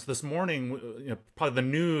referenced this morning, probably the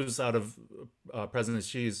news out of President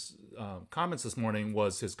Xi's comments this morning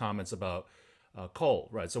was his comments about coal,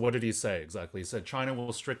 right? So what did he say exactly? He said China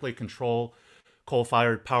will strictly control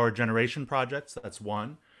coal-fired power generation projects. That's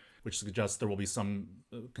one, which suggests there will be some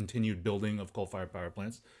continued building of coal-fired power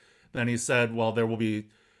plants. Then he said, well, there will be,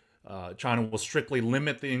 China will strictly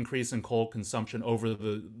limit the increase in coal consumption over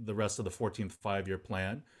the rest of the 14th five-year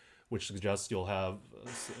plan, which suggests you'll have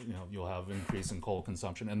increase in coal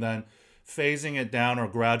consumption, and then phasing it down or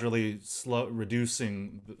gradually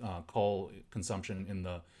reducing coal consumption in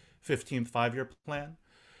the 15th five-year plan.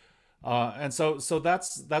 And so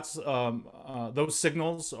that's those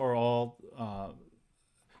signals are all.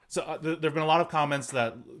 There have been a lot of comments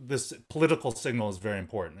that this political signal is very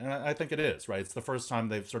important, and I think it is, right? It's the first time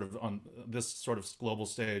they've sort of on this sort of global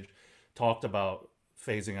stage talked about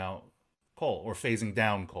phasing out coal, or phasing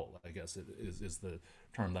down coal, I guess is the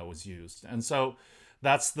term that was used. And so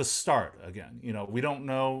that's the start again. We don't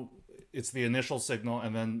know, it's the initial signal,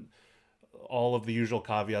 and then all of the usual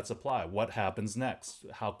caveats apply. What happens next?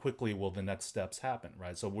 How quickly will the next steps happen,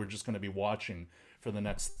 right? So we're just going to be watching for the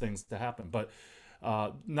next things to happen. But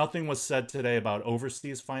nothing was said today about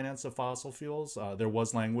overseas finance of fossil fuels. There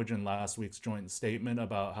was language in last week's joint statement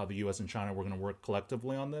about how the U.S. and China were going to work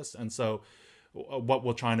collectively on this. And so what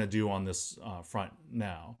will China do on this front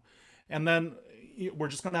now? And then we're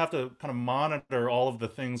just going to have to kind of monitor all of the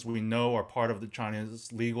things we know are part of the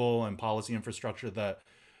China's legal and policy infrastructure that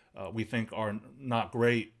we think are not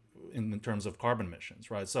great in terms of carbon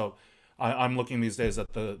emissions, right? So I'm looking these days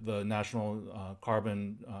at the national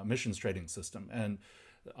carbon emissions trading system, and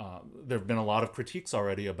there have been a lot of critiques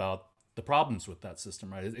already about the problems with that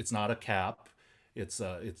system, right? It's not a cap. it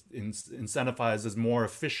incentivizes more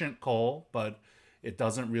efficient coal, but it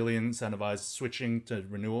doesn't really incentivize switching to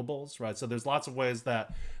renewables, right? So there's lots of ways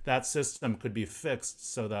that that system could be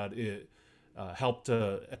fixed so that it helped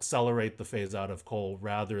to accelerate the phase out of coal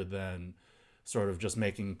rather than sort of just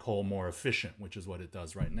making coal more efficient, which is what it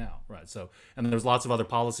does right now, right? So, and there's lots of other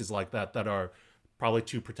policies like that that are probably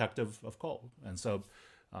too protective of coal. And so,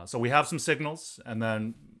 so we have some signals, and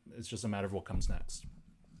then it's just a matter of what comes next.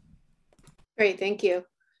 Great, thank you.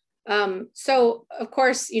 So of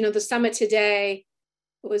course, the summit today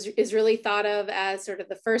is really thought of as sort of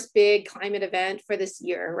the first big climate event for this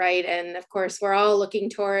year, right? And of course, we're all looking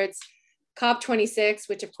towards COP26,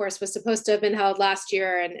 which of course was supposed to have been held last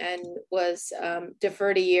year and was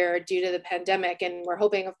deferred a year due to the pandemic. And we're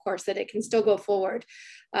hoping, of course, that it can still go forward.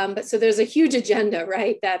 But so there's a huge agenda,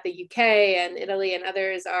 right, that the UK and Italy and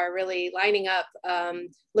others are really lining up,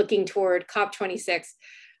 looking toward COP26.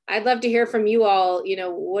 I'd love to hear from you all,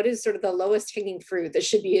 what is sort of the lowest hanging fruit that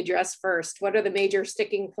should be addressed first? What are the major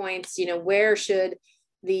sticking points? Where should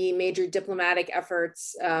the major diplomatic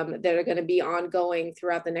efforts that are going to be ongoing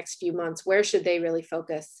throughout the next few months, where should they really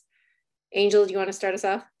focus? Angel, do you want to start us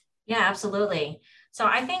off? Yeah, absolutely. So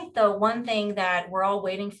I think the one thing that we're all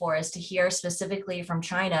waiting for is to hear specifically from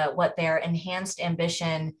China what their enhanced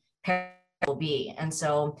ambition will be. And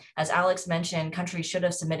so, as Alex mentioned, countries should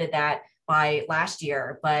have submitted that by last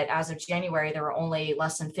year, but as of January, there were only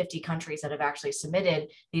less than 50 countries that have actually submitted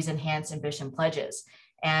these enhanced ambition pledges.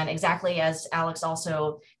 And exactly as Alex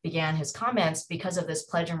also began his comments, because of this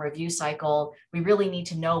pledge and review cycle, we really need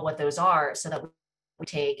to know what those are so that we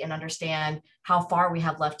take and understand how far we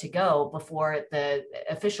have left to go before the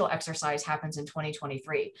official exercise happens in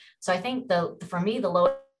 2023. So I think for me, the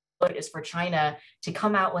lowest is for China to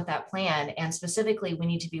come out with that plan. And specifically, we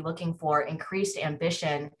need to be looking for increased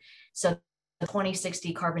ambition so the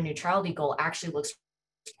 2060 carbon neutrality goal actually looks.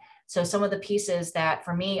 So some of the pieces that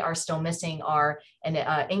for me are still missing are an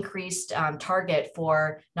increased target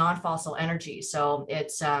for non-fossil energy. So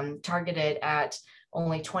it's targeted at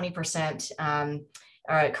only 20%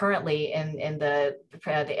 currently in the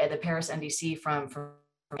Paris NDC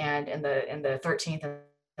and in the 13th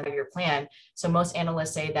five-year plan. So most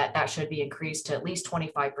analysts say that that should be increased to at least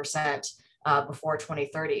 25% before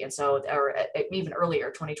 2030, and so or even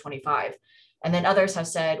earlier, 2025. And then others have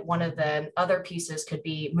said one of the other pieces could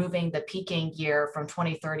be moving the peaking year from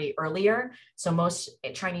 2030 earlier. So most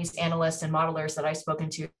Chinese analysts and modelers that I've spoken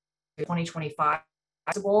to, 2025,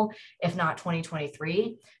 if not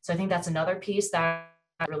 2023. So I think that's another piece that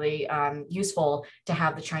really useful to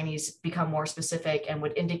have the Chinese become more specific and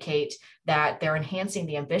would indicate that they're enhancing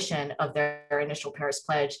the ambition of their initial Paris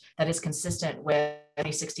pledge that is consistent with the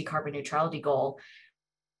 2060 carbon neutrality goal.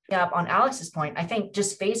 Up on Alex's point, I think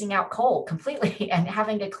just phasing out coal completely and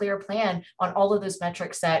having a clear plan on all of those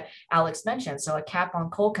metrics that Alex mentioned. So a cap on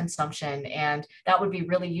coal consumption, and that would be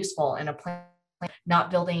really useful in a plan,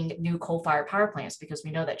 not building new coal-fired power plants, because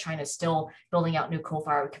we know that China is still building out new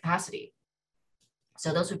coal-fired capacity.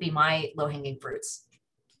 So those would be my low-hanging fruits.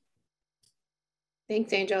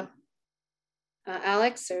 Thanks, Angel.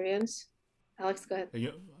 Alex or Jens? Alex, go ahead.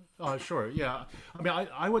 Yeah, sure. Yeah, I mean,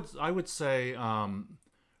 I would say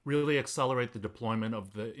really accelerate the deployment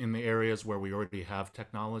of in the areas where we already have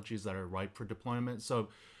technologies that are ripe for deployment. So,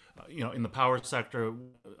 in the power sector,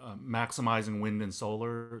 maximizing wind and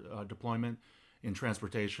solar deployment. In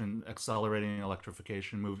transportation, accelerating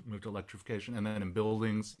electrification, move to electrification, and then in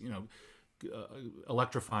buildings,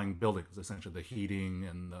 electrifying buildings, essentially the heating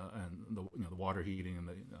and the water heating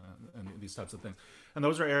and these types of things. And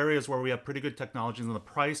those are areas where we have pretty good technologies, and the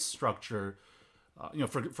price structure.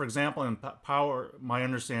 For example, in power, my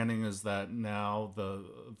understanding is that now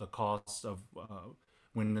the cost of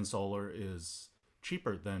wind and solar is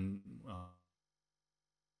cheaper than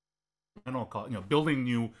building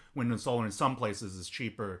new wind and solar in some places is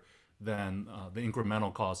cheaper than the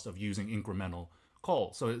incremental cost of using incremental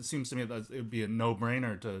coal. So it seems to me that it would be a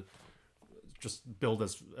no-brainer to just build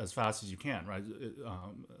as fast as you can, right?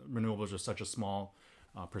 Renewables are such a small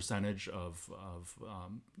percentage of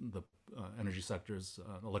the energy sectors,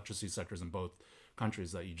 electricity sectors in both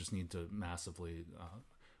countries that you just need to massively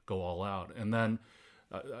go all out. And then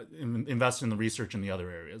invest in the research in the other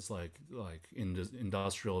areas like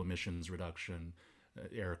industrial emissions reduction,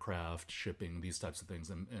 aircraft, shipping, these types of things,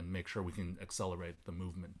 and make sure we can accelerate the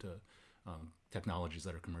movement to technologies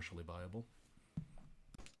that are commercially viable.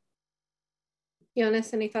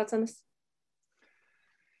 Jonas, any thoughts on this?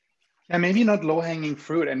 Yeah, maybe not low-hanging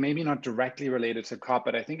fruit and maybe not directly related to COP,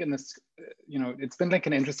 but I think in this, it's been like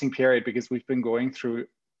an interesting period because we've been going through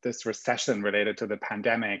this recession related to the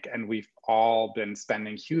pandemic, and we've all been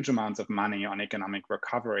spending huge amounts of money on economic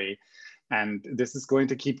recovery. And this is going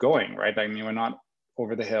to keep going, right? I mean, we're not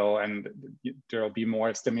over the hill, and there'll be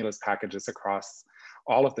more stimulus packages across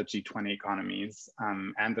all of the G20 economies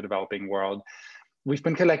and the developing world. We've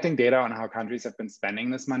been collecting data on how countries have been spending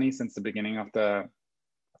this money since the beginning of the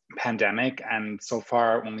pandemic, and so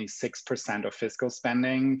far only 6% of fiscal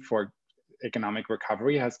spending for economic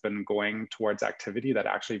recovery has been going towards activity that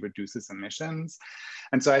actually reduces emissions.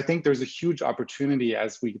 And so I think there's a huge opportunity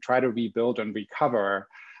as we try to rebuild and recover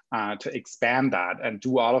to expand that and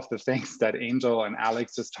do all of the things that Angel and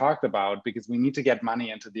Alex just talked about, because we need to get money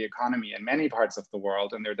into the economy in many parts of the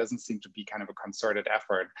world, and there doesn't seem to be kind of a concerted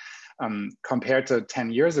effort. Compared to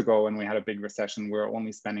 10 years ago when we had a big recession, we were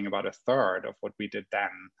only spending about a third of what we did then,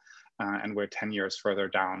 and we're 10 years further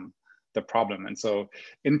down the problem. And so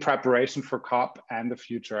in preparation for COP and the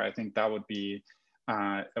future, I think that would be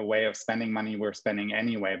a way of spending money we're spending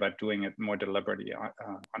anyway, but doing it more deliberately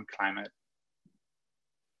on climate.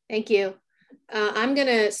 Thank you. I'm going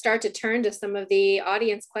to start to turn to some of the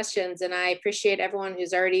audience questions, and I appreciate everyone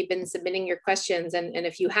who's already been submitting your questions. And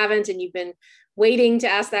if you haven't and you've been waiting to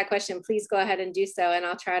ask that question, please go ahead and do so, and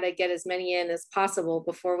I'll try to get as many in as possible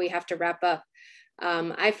before we have to wrap up.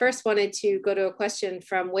 I first wanted to go to a question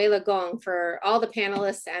from Weila Gong for all the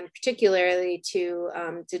panelists, and particularly to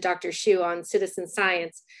Dr. Xu on citizen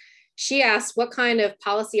science. She asked what kind of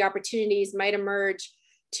policy opportunities might emerge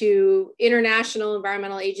to international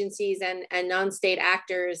environmental agencies and non-state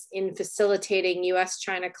actors in facilitating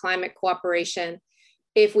US-China climate cooperation,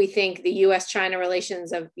 if we think the US-China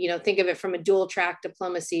relations of, think of it from a dual track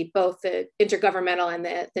diplomacy, both the intergovernmental and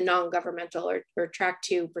the non-governmental or track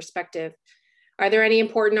two perspective. Are there any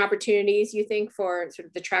important opportunities you think for sort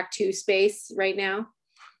of the track two space right now?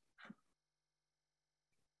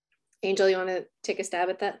 Angel, you want to take a stab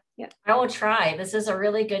at that? Yeah, I will try. This is a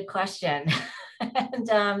really good question.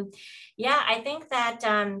 And yeah, I think that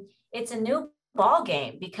it's a new ball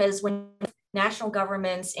game, because when national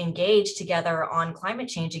governments engage together on climate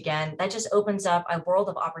change again, that just opens up a world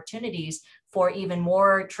of opportunities for even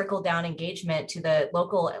more trickle-down engagement to the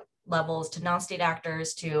local levels, to non-state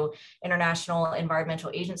actors, to international environmental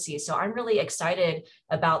agencies. So I'm really excited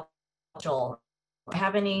about Joel. Do you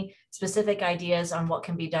have any specific ideas on what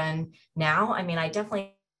can be done now? I mean, I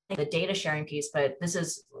definitely the data sharing piece, but this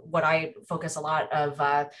is what I focus a lot of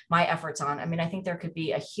my efforts on. I mean, I think there could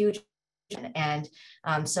be a huge, and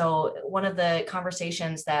so one of the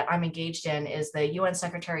conversations that I'm engaged in is the UN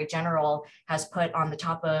Secretary General has put on the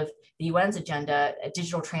top of the UN's agenda a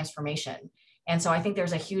digital transformation. And so I think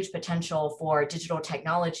there's a huge potential for digital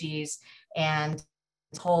technologies and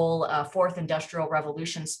this whole fourth industrial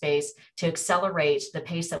revolution space to accelerate the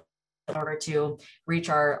pace of in order to reach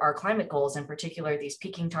our climate goals, in particular these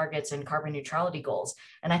peaking targets and carbon neutrality goals.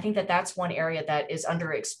 And I think that that's one area that is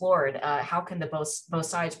underexplored. How can the both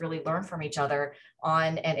sides really learn from each other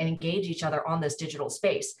on and engage each other on this digital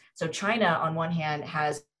space? So China, on one hand,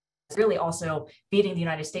 has really also beating the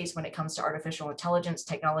United States when it comes to artificial intelligence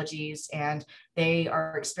technologies, and they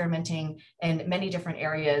are experimenting in many different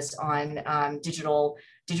areas on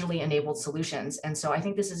digitally enabled solutions. And so I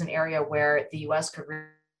think this is an area where the US could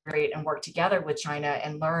and work together with China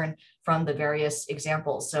and learn from the various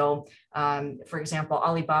examples. So for example,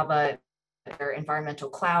 Alibaba, their environmental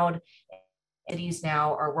cloud, cities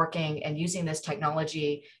now are working and using this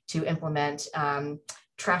technology to implement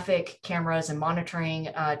traffic cameras and monitoring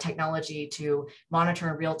technology to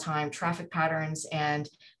monitor real-time traffic patterns. And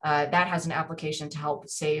that has an application to help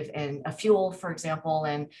save in fuel, for example,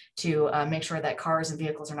 and to make sure that cars and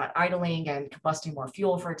vehicles are not idling and combusting more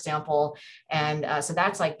fuel, for example. And so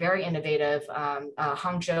that's like very innovative.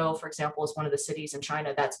 Hangzhou, for example, is one of the cities in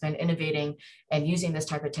China that's been innovating and using this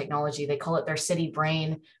type of technology. They call it their City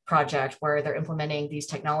Brain project, where they're implementing these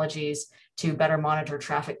technologies to better monitor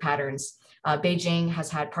traffic patterns. Beijing has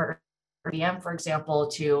had partners with IBM, for example,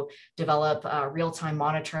 to develop real-time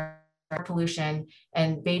monitoring pollution.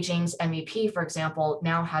 And Beijing's MEP, for example,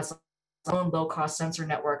 now has its own low-cost sensor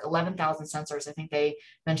network, 11,000 sensors, I think they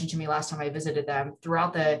mentioned to me last time I visited them,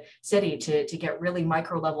 throughout the city to get really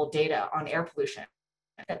micro-level data on air pollution.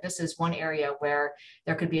 That this is one area where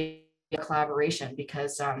there could be a collaboration,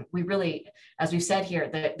 because we really, as we've said here,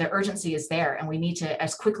 the urgency is there, and we need to,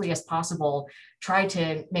 as quickly as possible, try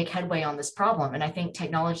to make headway on this problem. And I think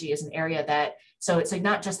technology is an area that, so it's like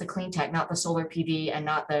not just the clean tech, not the solar PV and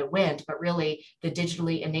not the wind, but really the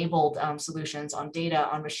digitally enabled solutions on data,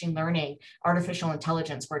 on machine learning, artificial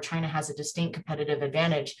intelligence, where China has a distinct competitive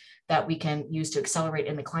advantage that we can use to accelerate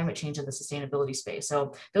in the climate change and the sustainability space.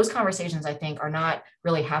 So those conversations, I think, are not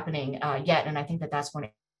really happening yet. And I think that that's one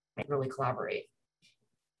really collaborate.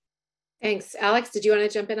 Thanks. Alex, did you want to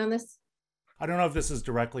jump in on this? I don't know if this is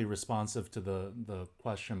directly responsive to the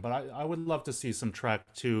question, but I would love to see some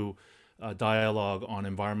track two dialogue on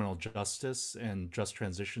environmental justice and just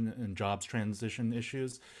transition and jobs transition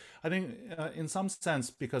issues. I think, in some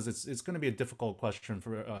sense, because it's going to be a difficult question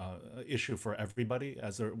for issue for everybody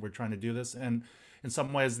as we're trying to do this, and in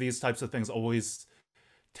some ways, these types of things always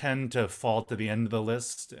tend to fall to the end of the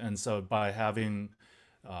list, and so by having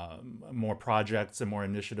more projects and more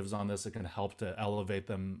initiatives on this, it can help to elevate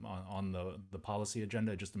them on the policy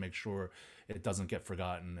agenda, just to make sure it doesn't get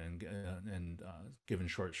forgotten and given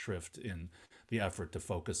short shrift in the effort to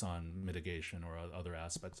focus on mitigation or other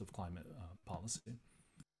aspects of climate policy.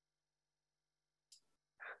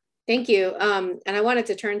 Thank you. And I wanted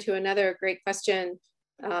to turn to another great question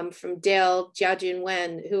from Dale Jiajun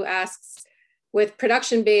Wen, who asks, with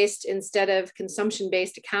production-based instead of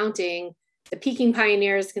consumption-based accounting, the peaking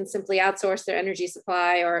pioneers can simply outsource their energy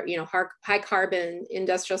supply or high carbon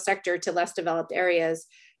industrial sector to less developed areas,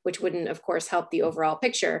 which wouldn't, of course, help the overall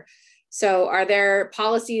picture. So are there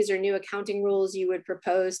policies or new accounting rules you would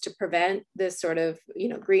propose to prevent this sort of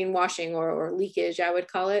greenwashing or leakage, I would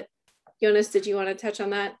call it? Jonas, did you want to touch on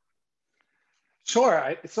that?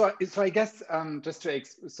 Sure. So I guess just to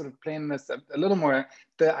sort of plane this a little more,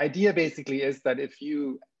 the idea basically is that if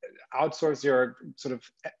you outsource your sort of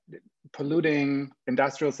polluting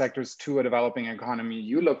industrial sectors to a developing economy,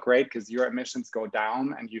 you look great because your emissions go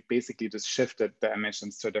down and you've basically just shifted the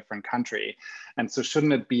emissions to a different country. And so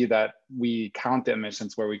shouldn't it be that we count the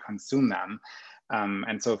emissions where we consume them?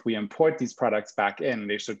 And so if we import these products back in,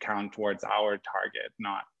 they should count towards our target,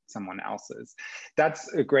 not someone else's.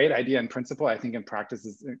 That's a great idea in principle. I think in practice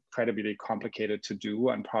is incredibly complicated to do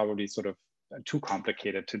and probably sort of too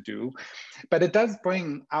complicated to do. But it does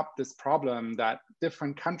bring up this problem that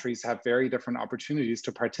different countries have very different opportunities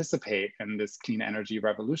to participate in this clean energy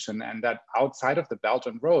revolution, and that outside of the Belt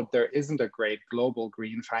and Road, there isn't a great global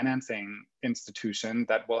green financing institution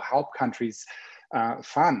that will help countries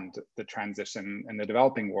fund the transition in the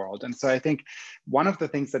developing world. And so I think one of the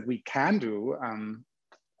things that we can do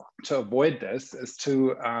to avoid this is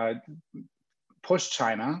to push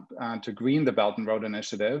China to green the Belt and Road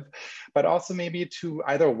Initiative, but also maybe to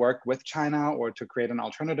either work with China or to create an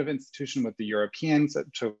alternative institution with the Europeans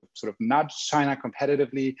to sort of nudge China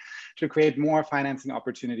competitively to create more financing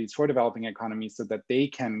opportunities for developing economies so that they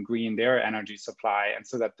can green their energy supply, and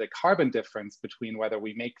so that the carbon difference between whether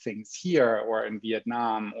we make things here or in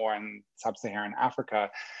Vietnam or in sub-Saharan Africa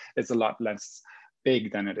is a lot less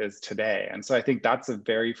big than it is today. And so I think that's a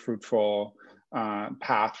very fruitful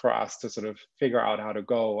path for us to sort of figure out how to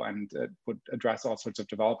go, and it would address all sorts of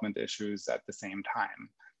development issues at the same time.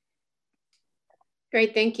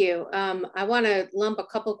 Great, thank you. I want to lump a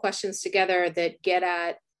couple questions together that get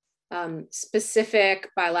at specific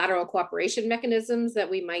bilateral cooperation mechanisms that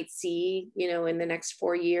we might see, in the next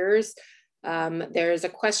 4 years. There's a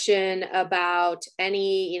question about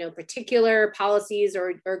any, particular policies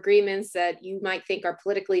or agreements that you might think are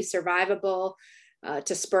politically survivable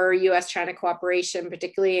to spur U.S.-China cooperation,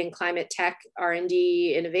 particularly in climate tech,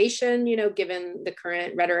 R&D, innovation, given the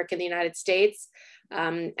current rhetoric in the United States.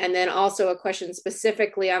 And then also a question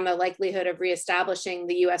specifically on the likelihood of reestablishing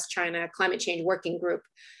the U.S.-China Climate Change Working Group,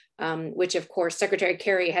 which of course Secretary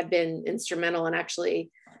Kerry had been instrumental in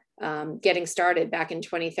actually getting started back in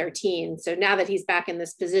 2013. So now that he's back in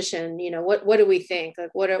this position, what do we think?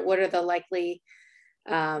 Like, what are the likely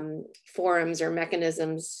forums or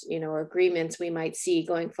mechanisms, or agreements we might see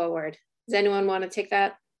going forward? Does anyone want to take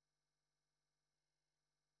that?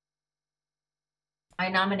 I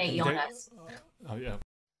nominate Jonas. Oh yeah,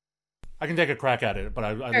 I can take a crack at it, but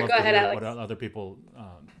I'd love to hear what other people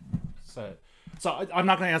say. So I'm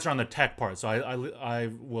not going to answer on the tech part. So I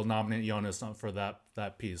will nominate Jonas for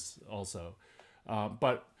that piece also.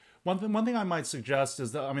 But one thing I might suggest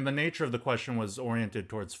is that, the nature of the question was oriented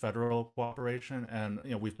towards federal cooperation, and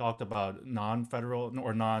we've talked about non-federal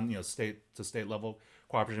or state to state level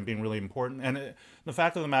cooperation being really important. And the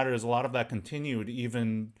fact of the matter is, a lot of that continued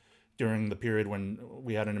even during the period when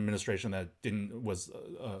we had an administration that was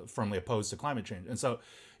firmly opposed to climate change. And so,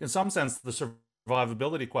 in some sense, the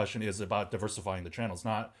survivability question is about diversifying the channels,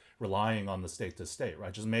 not relying on the state to state,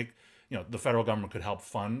 right? Just make, the federal government could help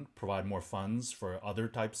provide more funds for other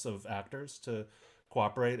types of actors to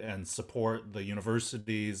cooperate and support the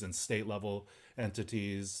universities and state level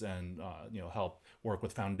entities, and help work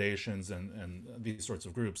with foundations and these sorts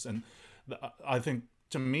of groups. And I think,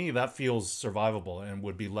 to me, that feels survivable and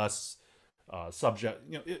would be less subject.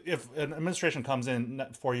 If an administration comes in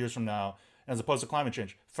 4 years from now, as opposed to climate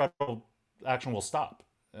change, federal action will stop.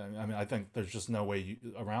 I mean, I think there's just no way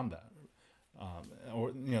around that.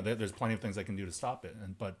 Or there's plenty of things they can do to stop it,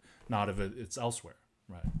 but not if it's elsewhere,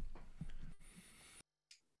 right?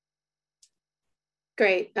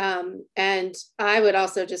 Great. And I would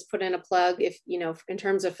also just put in a plug if, in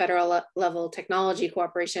terms of federal level technology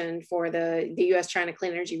cooperation for the U.S.-China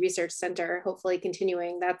Clean Energy Research Center, hopefully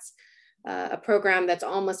continuing. That's a program that's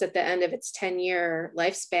almost at the end of its 10-year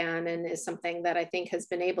lifespan and is something that I think has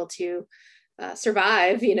been able to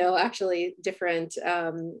survive, actually different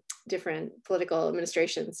political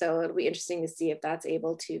administrations. So it'll be interesting to see if that's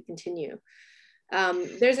able to continue.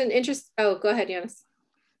 There's an interest. Oh, go ahead, Jonas.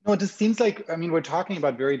 No, it just seems like, we're talking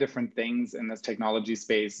about very different things in this technology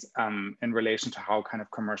space in relation to how kind of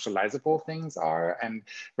commercializable things are. And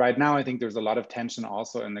right now, I think there's a lot of tension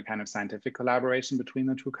also in the kind of scientific collaboration between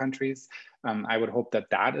the two countries. I would hope that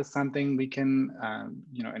that is something we can,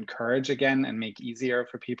 encourage again and make easier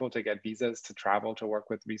for people to get visas to travel to work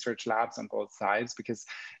with research labs on both sides, because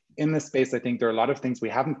in this space, I think there are a lot of things we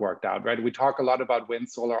haven't worked out, right? We talk a lot about wind,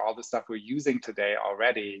 solar, all the stuff we're using today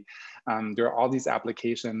already. There are all these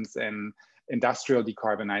applications in industrial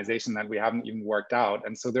decarbonization that we haven't even worked out.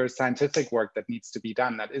 And so there's scientific work that needs to be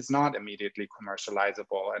done that is not immediately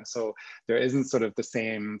commercializable. And so there isn't sort of the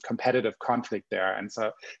same competitive conflict there. And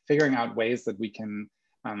so figuring out ways that we can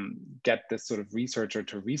get this sort of researcher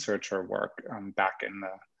to researcher work back in the,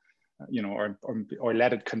 or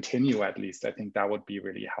let it continue at least. I think that would be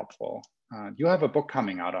really helpful. You have a book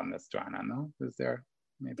coming out on this, Joanna, no? Is there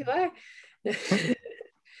maybe? Do I?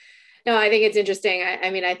 No, I think it's interesting.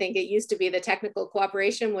 I think it used to be the technical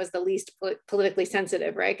cooperation was the least politically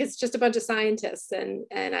sensitive, right? Because it's just a bunch of scientists. And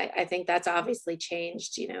I think that's obviously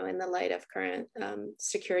changed, in the light of current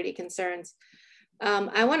security concerns.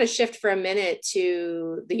 I want to shift for a minute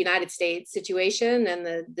to the United States situation and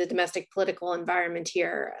the domestic political environment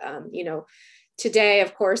here. Today,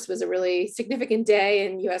 of course, was a really significant day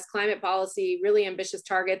in US climate policy, really ambitious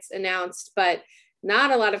targets announced, but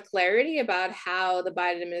not a lot of clarity about how the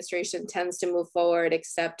Biden administration tends to move forward,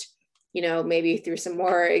 except, maybe through some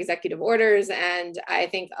more executive orders. And I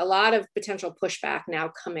think a lot of potential pushback now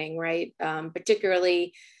coming, right?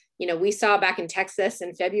 Particularly, we saw back in Texas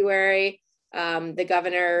in February, the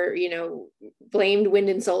governor, blamed wind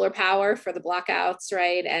and solar power for the blackouts,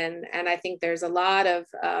 right? And I think there's a lot of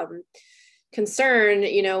concern,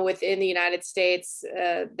 within the United States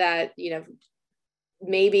that,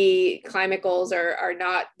 maybe climate goals are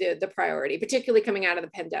not the priority, particularly coming out of the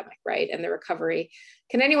pandemic, right? And the recovery.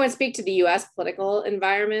 Can anyone speak to the US political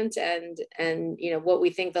environment and what we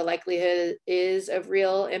think the likelihood is of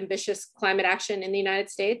real ambitious climate action in the United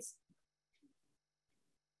States?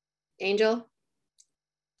 Angel?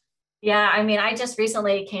 Yeah, I just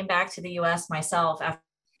recently came back to the US myself after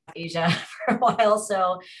Asia for a while.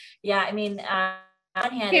 So yeah, on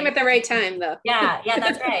one hand, came at the right time though. Yeah,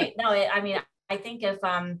 that's right. No, I think if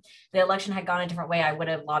the election had gone a different way, I would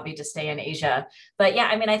have lobbied to stay in Asia. But yeah,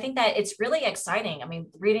 I think that it's really exciting.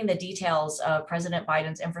 Reading the details of President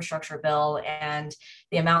Biden's infrastructure bill and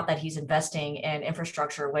the amount that he's investing in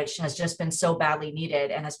infrastructure, which has just been so badly needed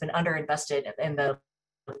and has been underinvested in the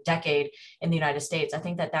decade in the United States. I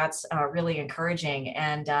think that that's really encouraging.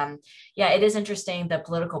 And it is interesting, the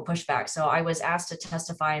political pushback. So I was asked to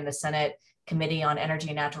testify in the Senate Committee on Energy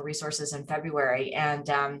and Natural Resources in February. And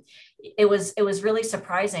it was really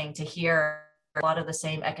surprising to hear a lot of the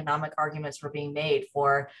same economic arguments were being made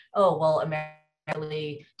for, America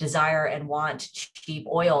really desire and want cheap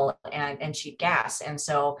oil and cheap gas. And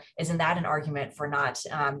so isn't that an argument for not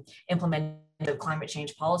implementing the climate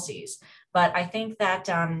change policies? But I think that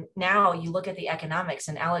now you look at the economics,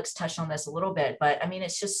 and Alex touched on this a little bit, but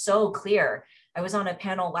it's just so clear. I was on a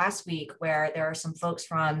panel last week where there are some folks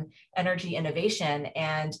from Energy Innovation,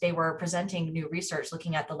 and they were presenting new research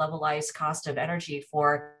looking at the levelized cost of energy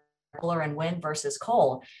for solar and wind versus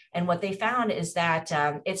coal. And what they found is that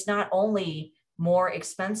it's not only more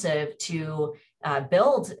expensive to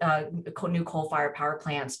build new coal-fired power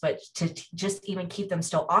plants, but to just even keep them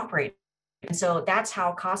still operating. And so that's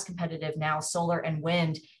how cost competitive now solar and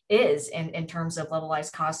wind is in terms of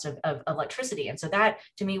levelized cost of electricity. And so that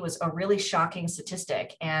to me was a really shocking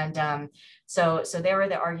statistic. And so there were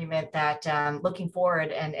the argument that looking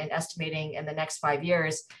forward and estimating in the next 5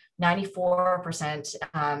 years,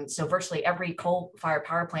 94%, so virtually every coal-fired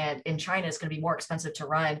power plant in China is going to be more expensive to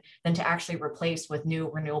run than to actually replace with new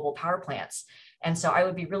renewable power plants. And so I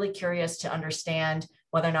would be really curious to understand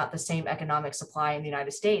whether or not the same economic supply in the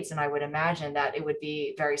United States. And I would imagine that it would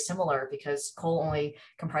be very similar because coal only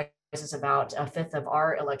comprises about a fifth of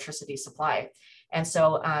our electricity supply. And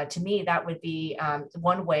so to me, that would be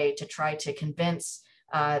one way to try to convince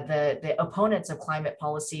the opponents of climate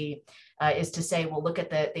policy is to say, well, look at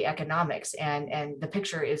the economics, and the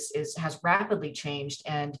picture has rapidly changed.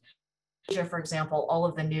 And for example, all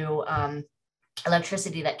of the new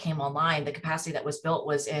electricity that came online, the capacity that was built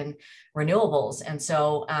was in renewables. And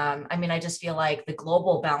so, I mean, I just feel like the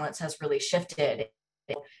global balance has really shifted.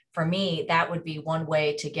 For me, that would be one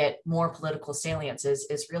way to get more political salience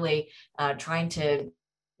is really trying to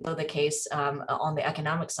know the case on the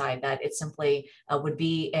economic side that it simply would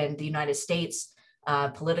be in the United States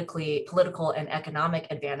political and economic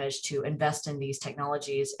advantage to invest in these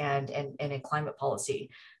technologies and in climate policy.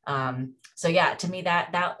 So yeah, to me,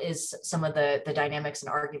 that is some of the dynamics and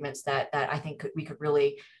arguments that I think we could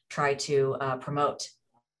really try to promote.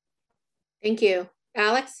 Thank you.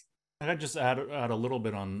 Alex? I could just add a little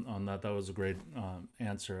bit on that. That was a great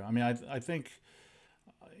answer. I mean, I think,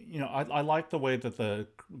 I like the way that the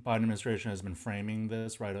Biden administration has been framing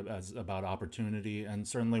this, right, as about opportunity. And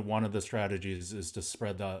certainly one of the strategies is to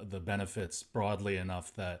spread the benefits broadly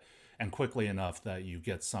enough and quickly enough that you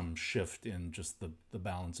get some shift in just the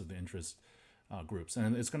balance of the interest groups.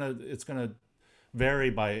 And it's gonna vary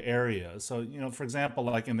by area. So, for example,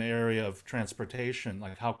 like in the area of transportation,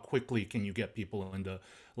 like how quickly can you get people into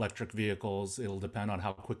electric vehicles? It'll depend on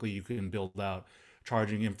how quickly you can build out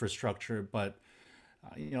charging infrastructure. But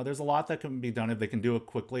there's a lot that can be done if they can do it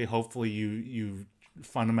quickly. Hopefully you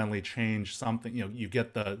fundamentally change something. You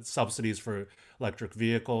get the subsidies for electric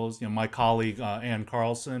vehicles. My colleague Ann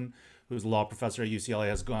Carlson, who's a law professor at UCLA,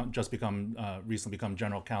 has recently become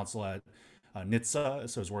general counsel at NHTSA,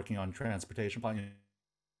 so is working on transportation. An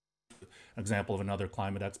example of another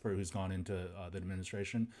climate expert who's gone into the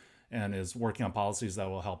administration and is working on policies that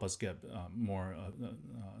will help us get more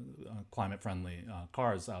climate-friendly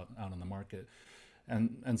cars out on the market.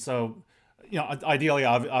 And so, ideally,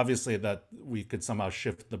 obviously, that we could somehow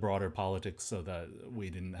shift the broader politics so that we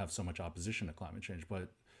didn't have so much opposition to climate change. But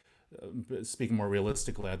speaking more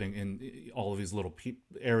realistically, I think in all of these little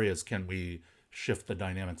areas, can we shift the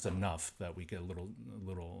dynamics enough that we get a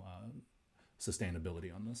little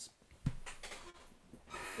sustainability on this?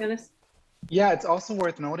 Jonas? Yeah, it's also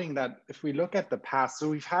worth noting that if we look at the past, so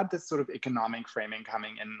we've had this sort of economic framing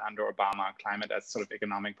coming in under Obama, climate as sort of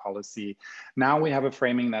economic policy. Now we have a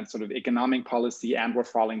framing that's sort of economic policy, and we're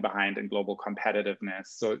falling behind in global competitiveness.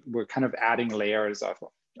 So we're kind of adding layers of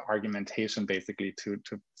argumentation basically to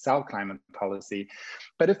sell climate policy.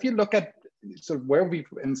 But if you look at sort of where we've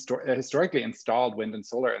historically installed wind and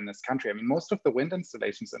solar in this country, I mean, most of the wind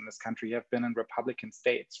installations in this country have been in Republican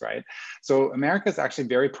states, right? So America is actually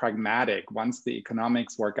very pragmatic once the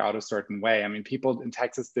economics work out a certain way. I mean, people in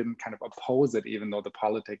Texas didn't kind of oppose it, even though the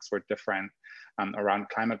politics were different around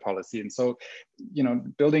climate policy. And so,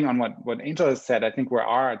 building on what Angel has said, I think we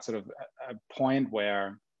are at sort of a point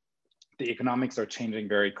where the economics are changing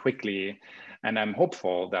very quickly. And I'm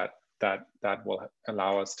hopeful that will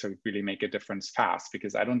allow us to really make a difference fast,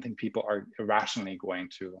 because I don't think people are irrationally going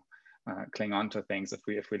to cling on to things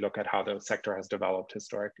if we look at how the sector has developed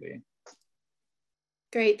historically.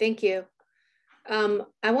 Great, thank you.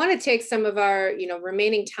 I want to take some of our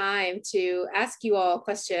remaining time to ask you all a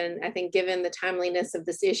question. I think given the timeliness of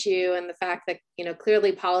this issue and the fact that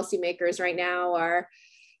clearly policymakers right now are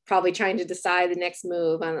probably trying to decide the next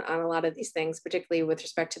move on a lot of these things, particularly with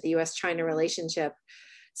respect to the US-China relationship.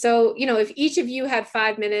 So, if each of you had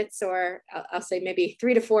 5 minutes, or I'll say maybe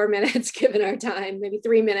 3 to 4 minutes, given our time, maybe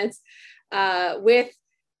 3 minutes, with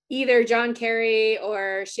either John Kerry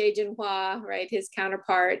or Xie Jinhua, right, his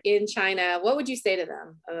counterpart in China, what would you say to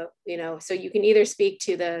them? So you can either speak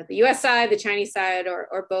to the US side, the Chinese side,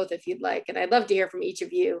 or both if you'd like. And I'd love to hear from each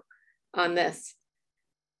of you on this.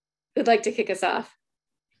 Who'd like to kick us off?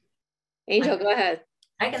 Angel, go ahead.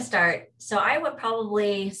 I can start. So I would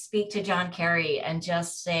probably speak to John Kerry and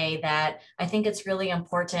just say that I think it's really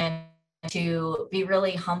important to be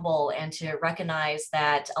really humble and to recognize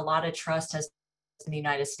that a lot of trust has in the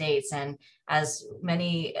United States. And as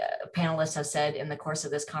many panelists have said in the course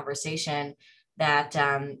of this conversation, that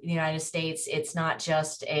the United States, it's not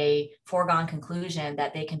just a foregone conclusion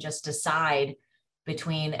that they can just decide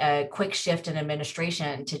between a quick shift in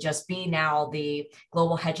administration to just be now the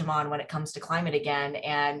global hegemon when it comes to climate again,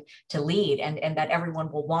 and to lead, and that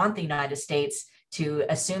everyone will want the United States to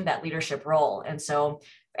assume that leadership role. And so,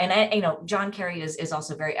 John Kerry is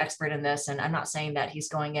also very expert in this, and I'm not saying that he's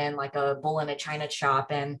going in like a bull in a china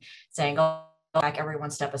shop and saying, oh, back, everyone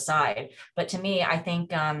step aside. But to me, I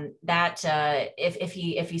think that if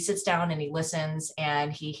he sits down and he listens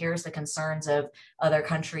and he hears the concerns of other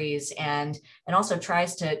countries and also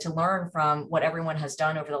tries to learn from what everyone has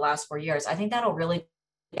done over the last 4 years, I think that'll really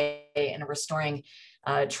and restoring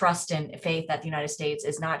trust and faith that the United States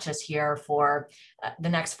is not just here for the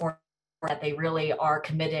next 4, that they really are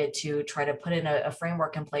committed to try to put in a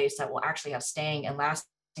framework in place that will actually have staying and lasting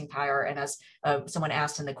power. And as someone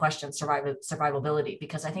asked in the question, survivability,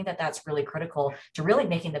 because I think that that's really critical to really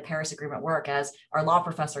making the Paris Agreement work. As our law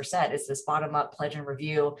professor said, it's this bottom-up pledge and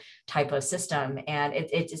review type of system, and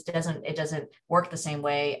it just doesn't work the same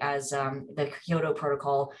way as the Kyoto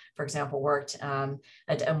Protocol, for example, worked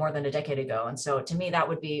more than a decade ago. And so, to me, that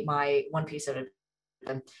would be my one piece of it: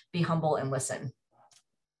 be humble and listen.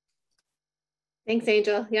 Thanks,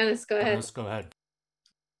 Angel. Jonas, go ahead. Jonas, go ahead.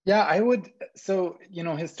 Yeah, I would. So,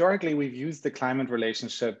 historically, we've used the climate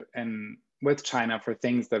relationship with China for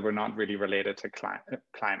things that were not really related to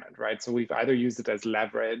climate, right? So we've either used it as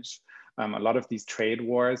leverage. A lot of these trade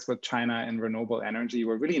wars with China and renewable energy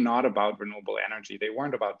were really not about renewable energy. They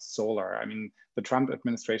weren't about solar. I mean, the Trump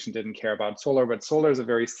administration didn't care about solar, but solar is a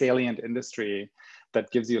very salient industry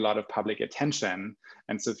that gives you a lot of public attention.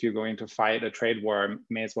 And so if you're going to fight a trade war,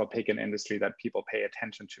 may as well pick an industry that people pay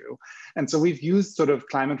attention to. And so we've used sort of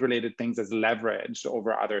climate related things as leverage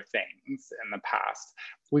over other things in the past.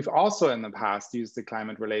 We've also in the past used the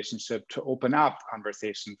climate relationship to open up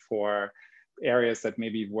conversation for areas that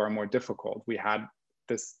maybe were more difficult. We had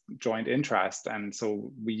this joint interest. And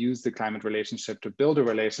so we use the climate relationship to build a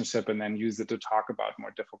relationship and then use it to talk about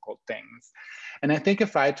more difficult things. And I think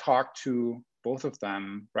if I talk to both of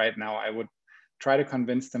them right now, I would try to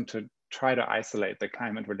convince them to try to isolate the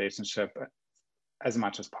climate relationship as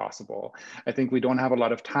much as possible. I think we don't have a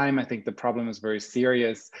lot of time. I think the problem is very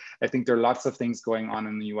serious. I think there are lots of things going on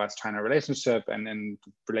in the US-China relationship and in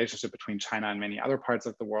the relationship between China and many other parts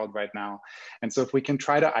of the world right now. And so if we can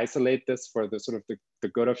try to isolate this for the sort of the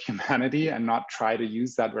good of humanity and not try to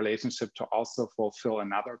use that relationship to also fulfill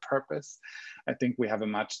another purpose, I think we have a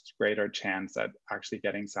much greater chance at actually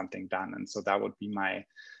getting something done. And so that would be my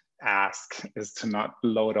ask, is to not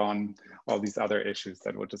load on all these other issues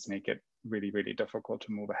that would just make it really, really difficult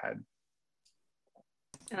to move ahead.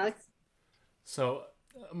 Alex? So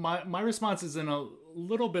my response is in a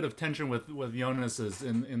little bit of tension with Jonas's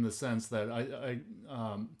in the sense that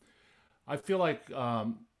I feel like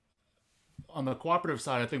on the cooperative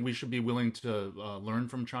side, I think we should be willing to learn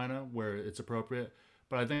from China where it's appropriate.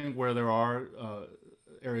 But I think where there are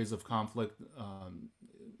areas of conflict,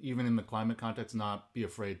 even in the climate context, not be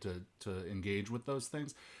afraid to engage with those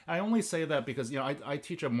things. I only say that because I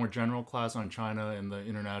teach a more general class on China and the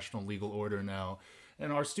international legal order now,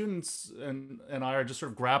 and our students and I are just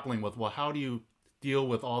sort of grappling with, well, how do you deal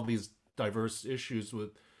with all these diverse issues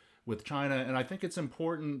with China? And I think it's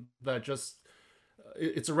important that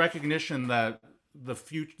it's a recognition that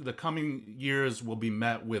the coming years will be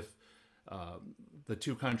met with the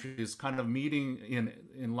two countries kind of meeting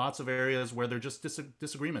in lots of areas where there are just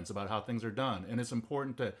disagreements about how things are done. And it's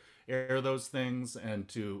important to air those things and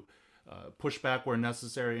to push back where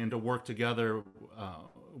necessary and to work together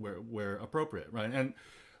where appropriate, right? And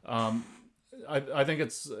I think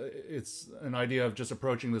it's an idea of just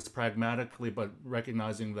approaching this pragmatically, but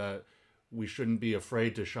recognizing that we shouldn't be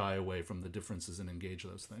afraid to shy away from the differences and engage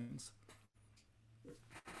those things.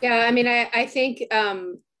 Yeah, I mean, I think,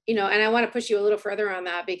 and I want to push you a little further on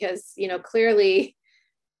that because, clearly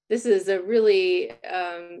this is a really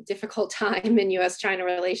difficult time in US-China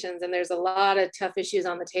relations. And there's a lot of tough issues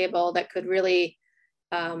on the table that could really,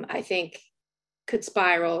 I think, could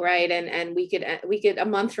spiral, right? And we could a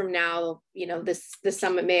month from now, this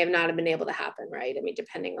summit may have not been able to happen, right? I mean,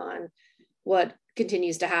 depending on what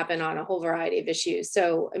continues to happen on a whole variety of issues.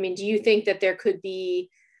 So, I mean, do you think that there could be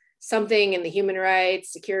something in the human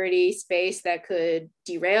rights, security space that could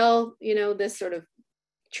derail, this sort of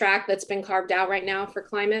track that's been carved out right now for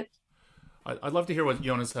climate? I'd love to hear what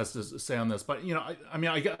Jonas has to say on this, but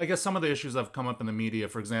I guess some of the issues that have come up in the media,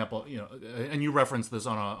 for example, and you referenced this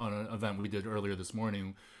on an event we did earlier this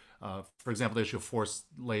morning. For example, the issue of forced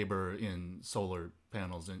labor in solar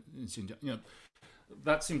panels in Xinjiang.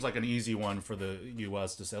 That seems like an easy one for the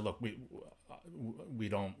U.S. to say. Look, we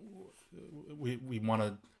want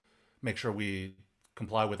to make sure we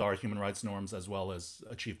comply with our human rights norms as well as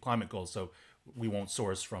achieve climate goals. So we won't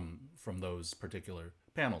source from those particular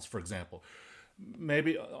panels, for example.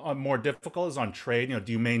 Maybe more difficult is on trade.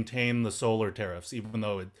 Do you maintain the solar tariffs, even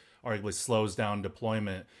though it arguably slows down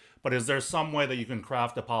deployment? But is there some way that you can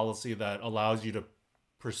craft a policy that allows you to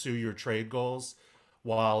pursue your trade goals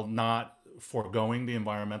while not foregoing the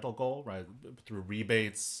environmental goal, right? Through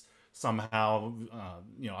rebates, somehow,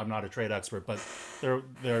 I'm not a trade expert, but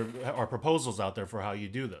there are proposals out there for how you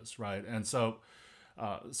do this, right? And so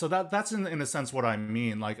So that's in a sense what I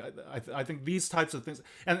mean. Like I think these types of things,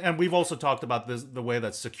 and we've also talked about this, the way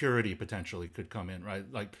that security potentially could come in, right?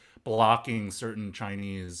 Like blocking certain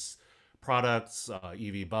Chinese products,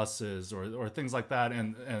 EV buses, or things like that,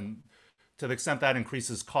 and to the extent that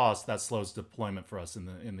increases cost, that slows deployment for us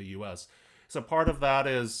in the U.S. So part of that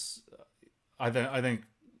is, I think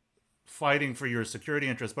fighting for your security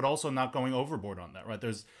interests, but also not going overboard on that, right?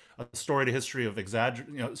 There's a storied history of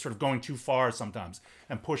sort of going too far sometimes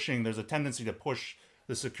and pushing. There's a tendency to push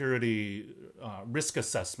the security risk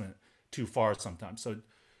assessment too far sometimes. So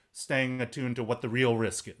staying attuned to what the real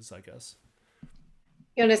risk is, I guess.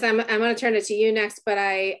 Jonas, I'm going to turn it to you next, but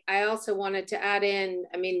I also wanted to add in,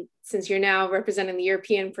 I mean, since you're now representing the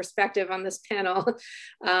European perspective on this panel,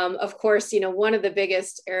 of course, one of the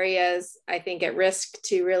biggest areas I think at risk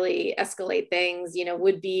to really escalate things,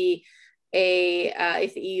 would be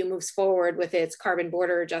if the EU moves forward with its carbon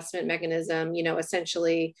border adjustment mechanism,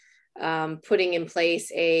 essentially putting in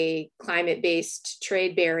place a climate-based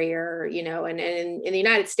trade barrier, and in the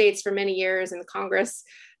United States for many years in Congress,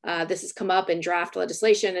 this has come up in draft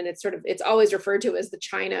legislation, and it's always referred to as the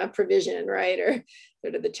China provision, right? Or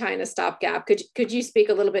sort of the China stopgap. Could you speak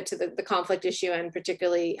a little bit to the conflict issue and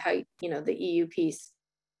particularly how, the EU piece?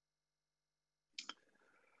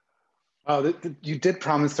 Oh, you did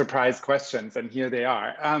promise surprise questions, and here they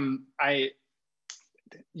are.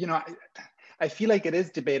 I feel like it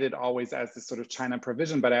is debated always as this sort of China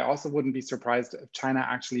provision, but I also wouldn't be surprised if China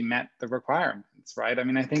actually met the requirements, right? I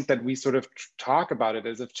mean, I think that we sort of talk about it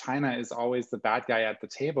as if China is always the bad guy at the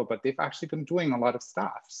table, but they've actually been doing a lot of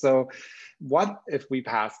stuff. So what if we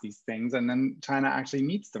pass these things and then China actually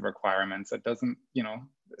meets the requirements? It doesn't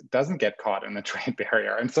get caught in the trade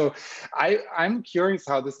barrier. And so I'm curious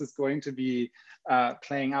how this is going to be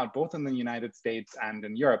playing out both in the United States and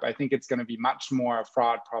in Europe. I think it's going to be much more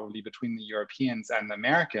fraud probably between the Europeans and the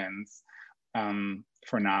Americans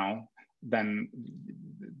for now than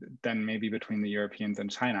maybe between the Europeans and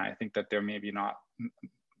China. I think that there maybe not,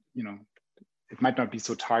 it might not be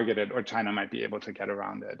so targeted, or China might be able to get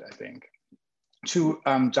around it, I think. To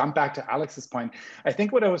jump back to Alex's point, I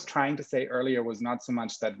think what I was trying to say earlier was not so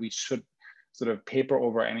much that we should sort of paper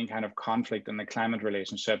over any kind of conflict in the climate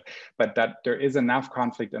relationship, but that there is enough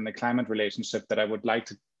conflict in the climate relationship that I would like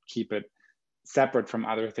to keep it separate from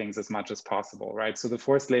other things as much as possible, right? So the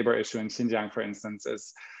forced labor issue in Xinjiang, for instance,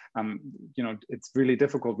 is, it's really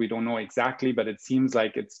difficult. We don't know exactly, but it seems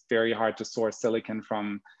like it's very hard to source silicon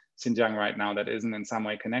from Xinjiang right now that isn't in some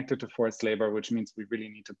way connected to forced labor, which means we really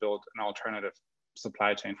need to build an alternative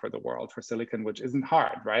supply chain for the world for silicon, which isn't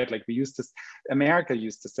hard, right? Like America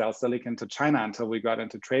used to sell silicon to China until we got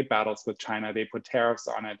into trade battles with China. They put tariffs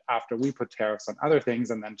on it after we put tariffs on other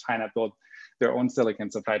things, and then China built their own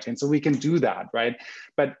silicon supply chain. So we can do that, right?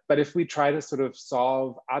 But if we try to sort of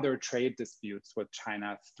solve other trade disputes with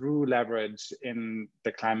China through leverage in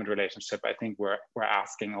the climate relationship, I think we're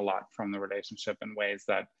asking a lot from the relationship in ways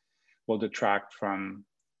that will detract from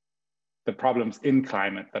the problems in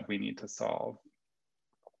climate that we need to solve.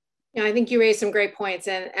 Yeah, I think you raised some great points,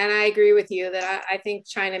 and I agree with you that I think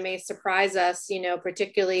China may surprise us,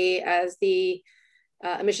 particularly as the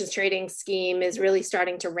emissions trading scheme is really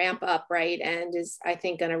starting to ramp up, right? And is, I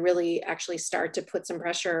think, going to really actually start to put some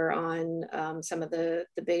pressure on some of the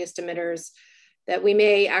biggest emitters that we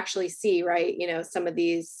may actually see, right? Some of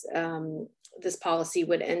these, this policy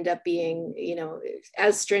would end up being,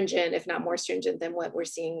 as stringent, if not more stringent than what we're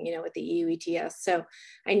seeing, with the EU ETS. So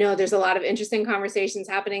I know there's a lot of interesting conversations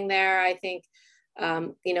happening there. I think,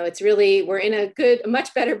 it's really, we're in a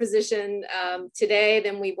much better position today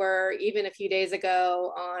than we were even a few days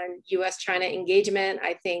ago on US-China engagement.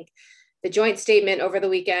 I think the joint statement over the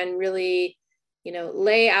weekend really,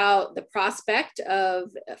 lay out the prospect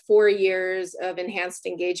of 4 years of enhanced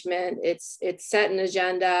engagement. It's set an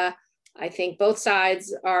agenda. I think both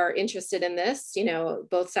sides are interested in this.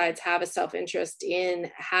 Both sides have a self-interest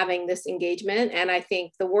in having this engagement. And I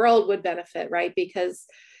think the world would benefit, right? Because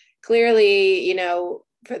clearly,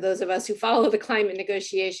 for those of us who follow the climate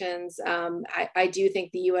negotiations, I do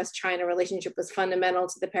think the US-China relationship was fundamental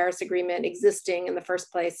to the Paris Agreement existing in the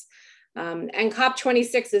first place. And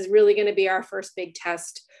COP26 is really going to be our first big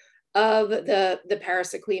test of the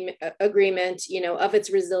Paris Agreement, of its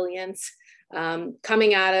resilience.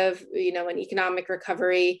 Coming out of, an economic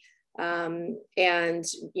recovery. And,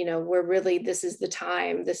 we're really, this is the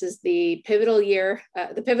time, this is the pivotal year,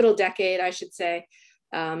 the pivotal decade, I should say,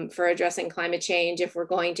 for addressing climate change if we're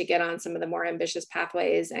going to get on some of the more ambitious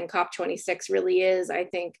pathways. And COP26 really is, I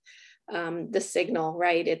think, the signal,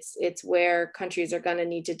 right? It's where countries are going to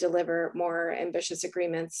need to deliver more ambitious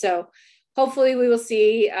agreements. So hopefully we will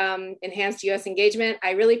see enhanced US engagement.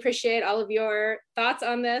 I really appreciate all of your thoughts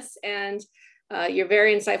on this and your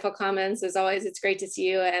very insightful comments. As always, it's great to see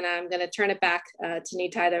you. And I'm going to turn it back to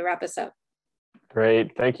Nitai to wrap us up.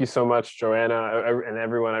 Great. Thank you so much, Joanna, and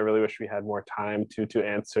everyone. I really wish we had more time to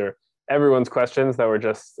answer everyone's questions that were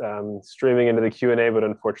just streaming into the Q&A, but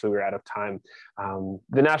unfortunately we're out of time.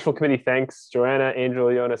 The National Committee thanks Joanna,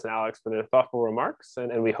 Angel, Jonas, and Alex for their thoughtful remarks,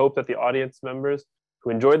 and we hope that the audience members who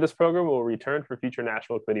enjoyed this program will return for future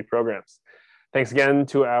National Committee programs. Thanks again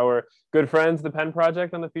to our good friends, the Penn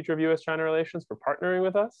Project on the Future of U.S.-China Relations, for partnering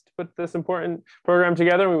with us to put this important program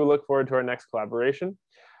together. We will look forward to our next collaboration.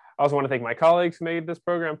 I also want to thank my colleagues who made this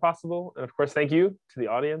program possible. And of course, thank you to the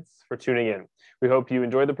audience for tuning in. We hope you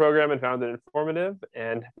enjoyed the program and found it informative,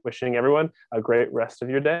 and wishing everyone a great rest of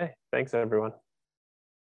your day. Thanks, everyone.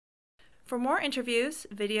 For more interviews,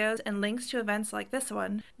 videos, and links to events like this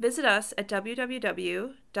one, visit us at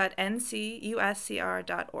www.ncuscr.org.